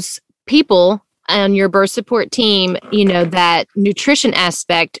those people on your birth support team, that nutrition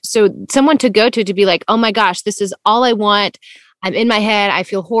aspect. So someone to go to be like, oh my gosh, this is all I want. I'm in my head. I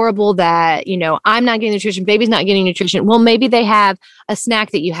feel horrible that, I'm not getting nutrition. Baby's not getting nutrition. Well, maybe they have a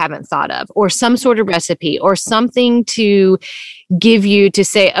snack that you haven't thought of, or some sort of recipe, or something to give you to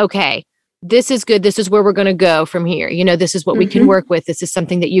say, okay, this is good. This is where we're going to go from here. This is what we can work with. This is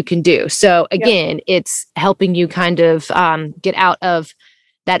something that you can do. So again, it's helping you kind of get out of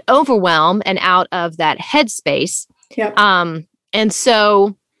that overwhelm and out of that headspace. Yep. And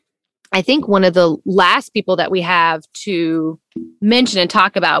so I think one of the last people that we have to mention and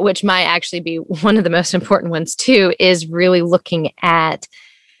talk about, which might actually be one of the most important ones too, is really looking at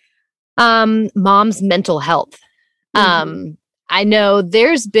mom's mental health. I know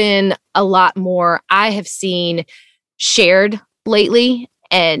there's been a lot more I have seen shared lately,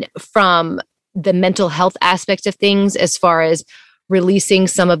 and from the mental health aspects of things, as far as releasing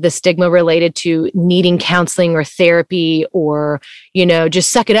some of the stigma related to needing counseling or therapy, or,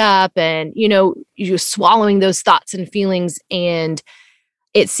 just suck it up and, you're swallowing those thoughts and feelings. And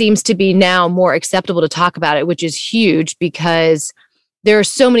it seems to be now more acceptable to talk about it, which is huge, because there are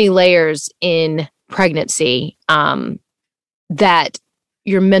so many layers in pregnancy that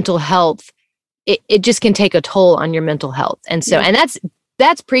your mental health, it just can take a toll on your mental health. And so, and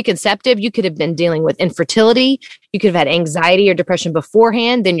that's preconceptive. You could have been dealing with infertility. You could have had anxiety or depression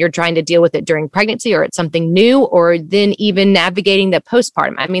beforehand. Then you're trying to deal with it during pregnancy, or it's something new, or then even navigating the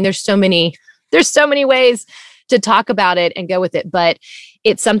postpartum. I mean, there's so many ways to talk about it and go with it, but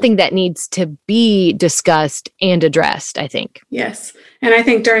it's something that needs to be discussed and addressed, I think. Yes. And I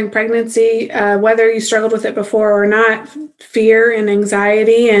think during pregnancy, whether you struggled with it before or not, fear and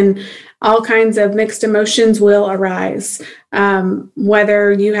anxiety and all kinds of mixed emotions will arise.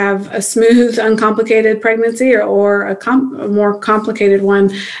 Whether you have a smooth, uncomplicated pregnancy or a more complicated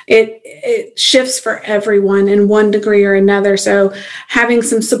one, it shifts for everyone in one degree or another. So having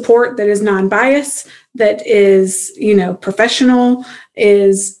some support that is non-biased, that is, professional,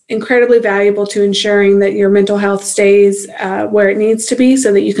 is incredibly valuable to ensuring that your mental health stays where it needs to be,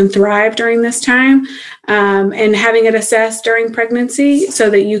 so that you can thrive during this time, and having it assessed during pregnancy so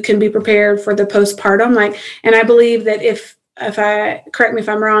that you can be prepared for the postpartum. And I believe that correct me if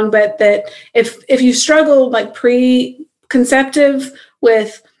I'm wrong, but that if you struggle like preconceptive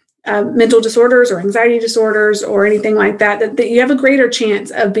with mental disorders or anxiety disorders or anything like that you have a greater chance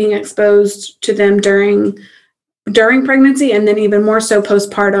of being exposed to them during pregnancy, and then even more so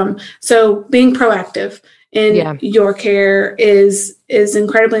postpartum. So being proactive in your care is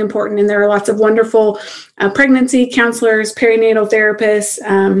incredibly important. And there are lots of wonderful pregnancy counselors, perinatal therapists,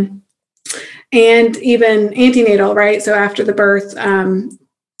 and even antenatal, right? So after the birth,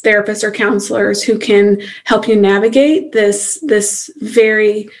 therapists or counselors who can help you navigate this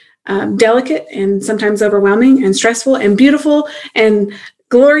very delicate and sometimes overwhelming and stressful and beautiful and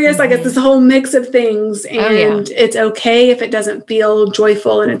glorious. Like it's this whole mix of things, and yeah. it's okay if it doesn't feel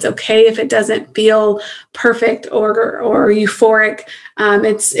joyful, and it's okay if it doesn't feel perfect or euphoric.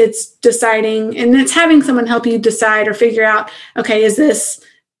 It's deciding, and it's having someone help you decide or figure out, okay, is this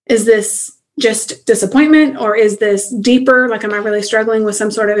just disappointment, or is this deeper? Like, am I really struggling with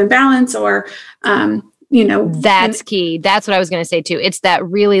some sort of imbalance, or that's key. That's what I was going to say too. It's that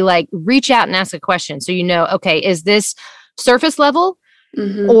really like reach out and ask a question. So, okay, is this surface level?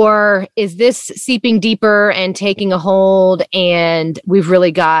 Mm-hmm. Or is this seeping deeper and taking a hold, and we've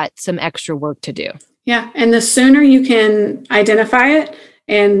really got some extra work to do? Yeah. And the sooner you can identify it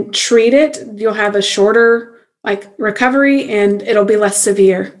and treat it, you'll have a shorter recovery, and it'll be less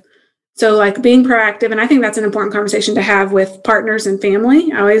severe. So being proactive, and I think that's an important conversation to have with partners and family.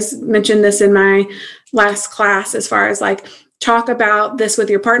 I always mentioned this in my last class, as far as talk about this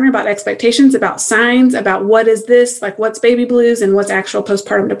with your partner, about expectations, about signs, about what is this, what's baby blues and what's actual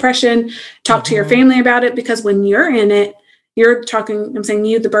postpartum depression. Talk to your family about it, because when you're in it, you're talking, I'm saying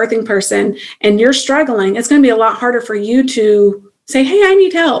you, the birthing person, and you're struggling, it's going to be a lot harder for you to say, hey, I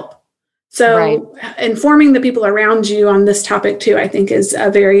need help. So informing the people around you on this topic too, I think, is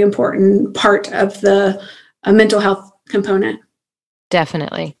a very important part of the mental health component.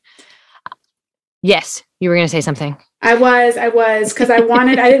 Definitely. Yes, you were going to say something. I was, because I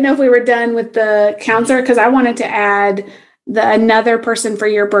didn't know if we were done with the counselor, because I wanted to add another person for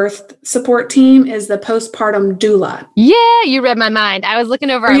your birth support team is the postpartum doula. Yeah, you read my mind. I was looking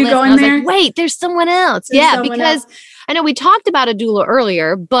over our list and I was like, wait, there's someone else. Because I know we talked about a doula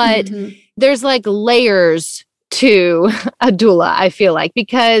earlier, but there's layers to a doula, I feel like,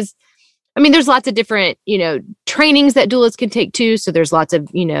 because there's lots of different, trainings that doulas can take too. So there's lots of,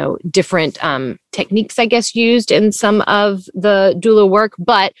 different techniques, I guess, used in some of the doula work.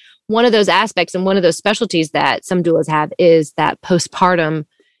 But one of those aspects and one of those specialties that some doulas have is that postpartum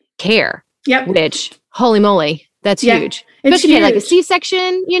care. Yep. Which, holy moly, that's huge. Especially if you had a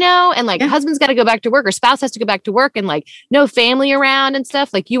C-section, and husband's got to go back to work or spouse has to go back to work, and no family around and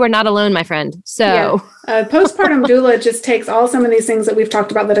stuff. You are not alone, my friend. So postpartum doula just takes some of these things that we've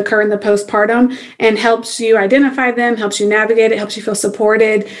talked about that occur in the postpartum and helps you identify them, helps you navigate it, helps you feel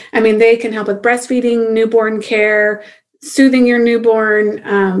supported. They can help with breastfeeding, newborn care, soothing your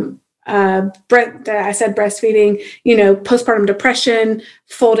newborn, I said breastfeeding, postpartum depression,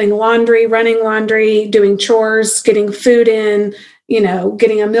 folding laundry, running laundry, doing chores, getting food in,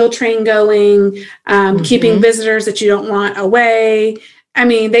 getting a meal train going, keeping visitors that you don't want away.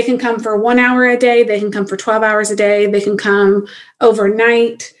 They can come for 1 hour a day. They can come for 12 hours a day. They can come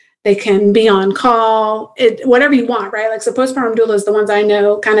overnight. They can be on call, whatever you want, right? So postpartum doulas, the ones I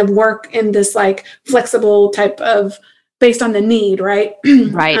know, kind of work in this flexible type of, based on the need, right?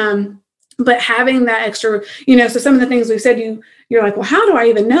 Right. But having that extra, so some of the things we've said, you're like, well, how do I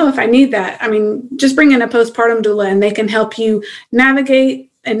even know if I need that? Just bring in a postpartum doula and they can help you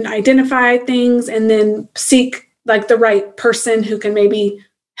navigate and identify things, and then seek the right person who can maybe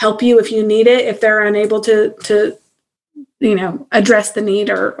help you if you need it, if they're unable to address the need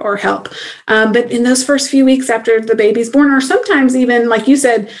or help. But in those first few weeks after the baby's born, or sometimes even, like you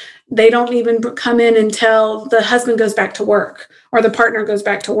said, they don't even come in until the husband goes back to work or the partner goes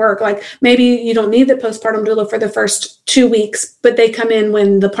back to work. Maybe you don't need the postpartum doula for the first 2 weeks, but they come in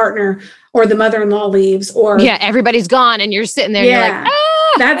when the partner or the mother-in-law leaves, or everybody's gone and you're sitting there and you're like,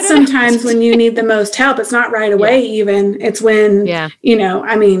 that's sometimes when you need the most help. It's not right away. Even it's when, I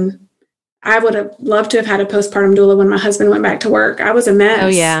would have loved to have had a postpartum doula when my husband went back to work. I was a mess. Oh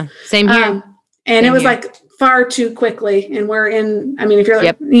yeah. Same here. And Same it was here. Far too quickly. And we're in, if you're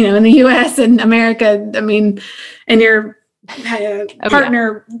in the US and America, and your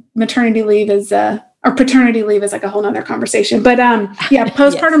partner maternity leave is, or paternity leave is a whole nother conversation. But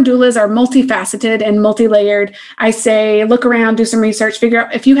postpartum doulas are multifaceted and multi-layered. I say, look around, do some research, figure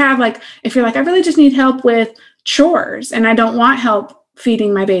out if you have if you're I really just need help with chores and I don't want help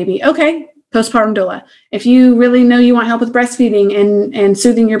feeding my baby. Okay. Postpartum doula. If you really know you want help with breastfeeding and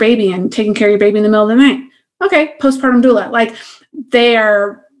soothing your baby and taking care of your baby in the middle of the night. Okay. Postpartum doula. They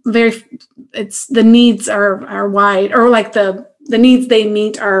are the needs are wide, or the needs they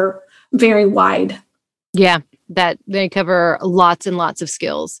meet are very wide. Yeah. That they cover lots and lots of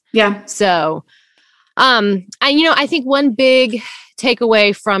skills. Yeah. So, I think one big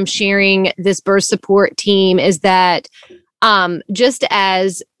takeaway from sharing this birth support team is that, just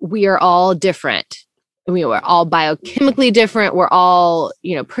as we are all different, we're all biochemically different, we're all,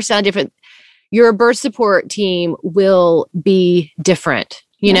 personality different, your birth support team will be different.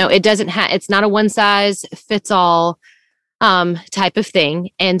 It doesn't it's not a one size fits all type of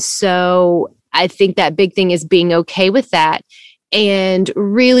thing. And so I think that big thing is being okay with that and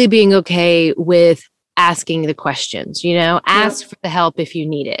really being okay with asking the questions, ask for the help if you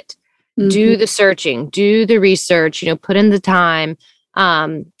need it. Do the searching, do the research, put in the time,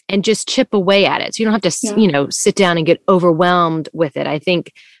 and just chip away at it. So you don't have to, sit down and get overwhelmed with it. I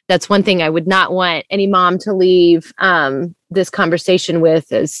think that's one thing I would not want any mom to leave this conversation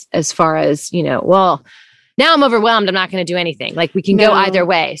with as far as, well, now I'm overwhelmed. I'm not going to do anything. Like we can go either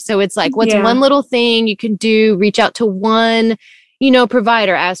way. So it's like, what's one little thing you can do? Reach out to one,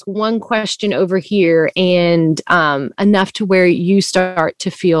 provider, ask one question over here, and enough to where you start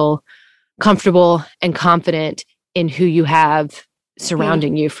to feel comfortable and confident in who you have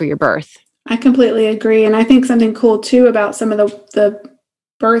surrounding you for your birth. I completely agree. And I think something cool too about some of the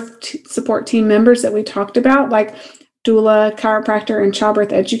birth support team members that we talked about, like doula, chiropractor, and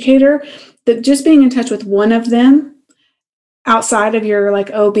childbirth educator, that just being in touch with one of them outside of your like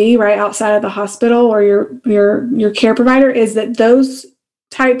OB, right, outside of the hospital or your care provider, is that those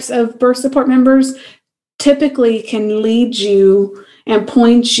types of birth support members typically can lead you and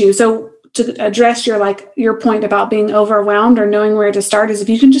point you. So to address your point about being overwhelmed or knowing where to start, is if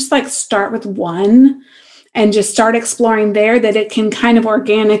you can just like start with one and just start exploring there, that it can kind of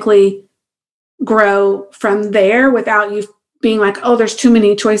organically grow from there without you being like, oh, there's too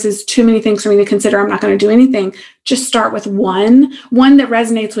many choices, too many things for me to consider, I'm not going to do anything. Just start with one that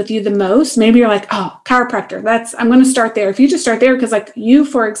resonates with you the most. Maybe you're like, oh, chiropractor, I'm going to start there. If you just start there, because like you,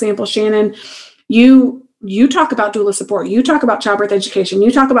 for example, Shannon, you talk about doula support, you talk about childbirth education,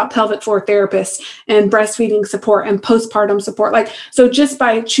 you talk about pelvic floor therapists and breastfeeding support and postpartum support. Like, so just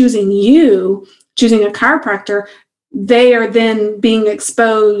by choosing a chiropractor, they are then being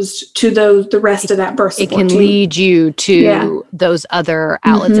exposed to the rest of that birth support. It can lead you to those other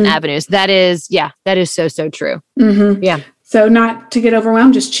outlets and avenues. That is so, so true. Yeah. So not to get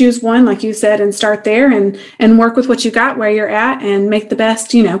overwhelmed, just choose one, like you said, and start there and work with what you got where you're at and make the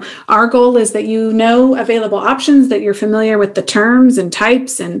best. Our goal is that available options, that you're familiar with the terms and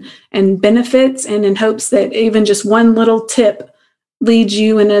types and benefits, and in hopes that even just one little tip leads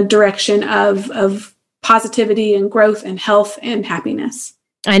you in a direction of positivity and growth and health and happiness.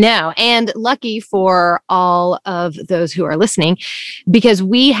 I know. And lucky for all of those who are listening, because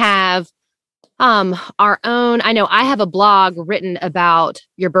we have our own, I know I have a blog written about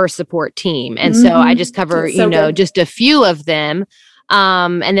your birth support team. And so I just cover, just a few of them.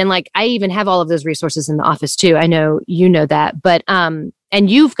 And then like, I even have all of those resources in the office too. I know, that, but, and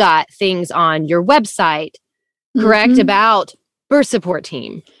you've got things on your website, correct, about birth support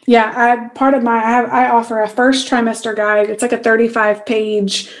team. Yeah. I offer a first trimester guide. It's like a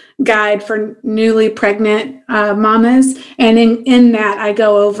 35-page guide for newly pregnant mamas. And in that I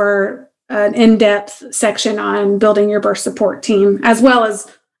go over an in-depth section on building your birth support team, as well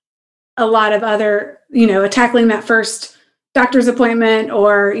as a lot of other, tackling that first doctor's appointment,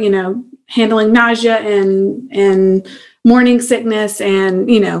 or, handling nausea and morning sickness and,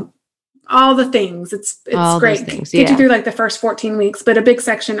 all the things. It's all great. Get you through like the first 14 weeks, but a big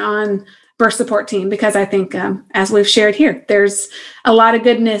section on birth support team, because I think, as we've shared here, there's a lot of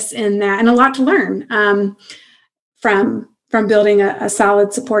goodness in that and a lot to learn from building a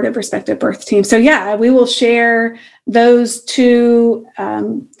solid, supportive, respective birth team. So yeah, we will share those two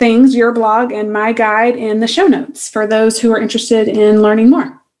things, your blog and my guide, in the show notes for those who are interested in learning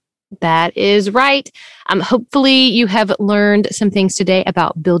more. That is right. Hopefully you have learned some things today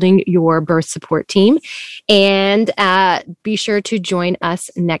about building your birth support team, and be sure to join us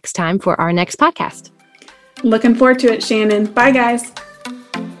next time for our next podcast. Looking forward to it, Shannon. Bye, guys.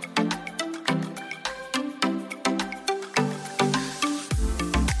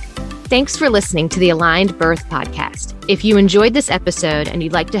 Thanks for listening to the Aligned Birth Podcast. If you enjoyed this episode and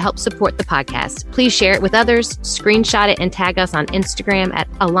you'd like to help support the podcast, please share it with others, screenshot it, and tag us on Instagram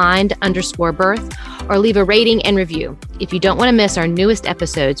at aligned_birth, or leave a rating and review. If you don't want to miss our newest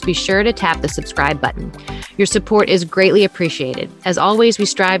episodes, be sure to tap the subscribe button. Your support is greatly appreciated. As always, we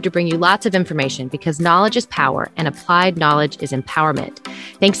strive to bring you lots of information, because knowledge is power and applied knowledge is empowerment.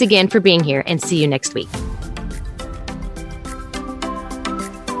 Thanks again for being here, and see you next week.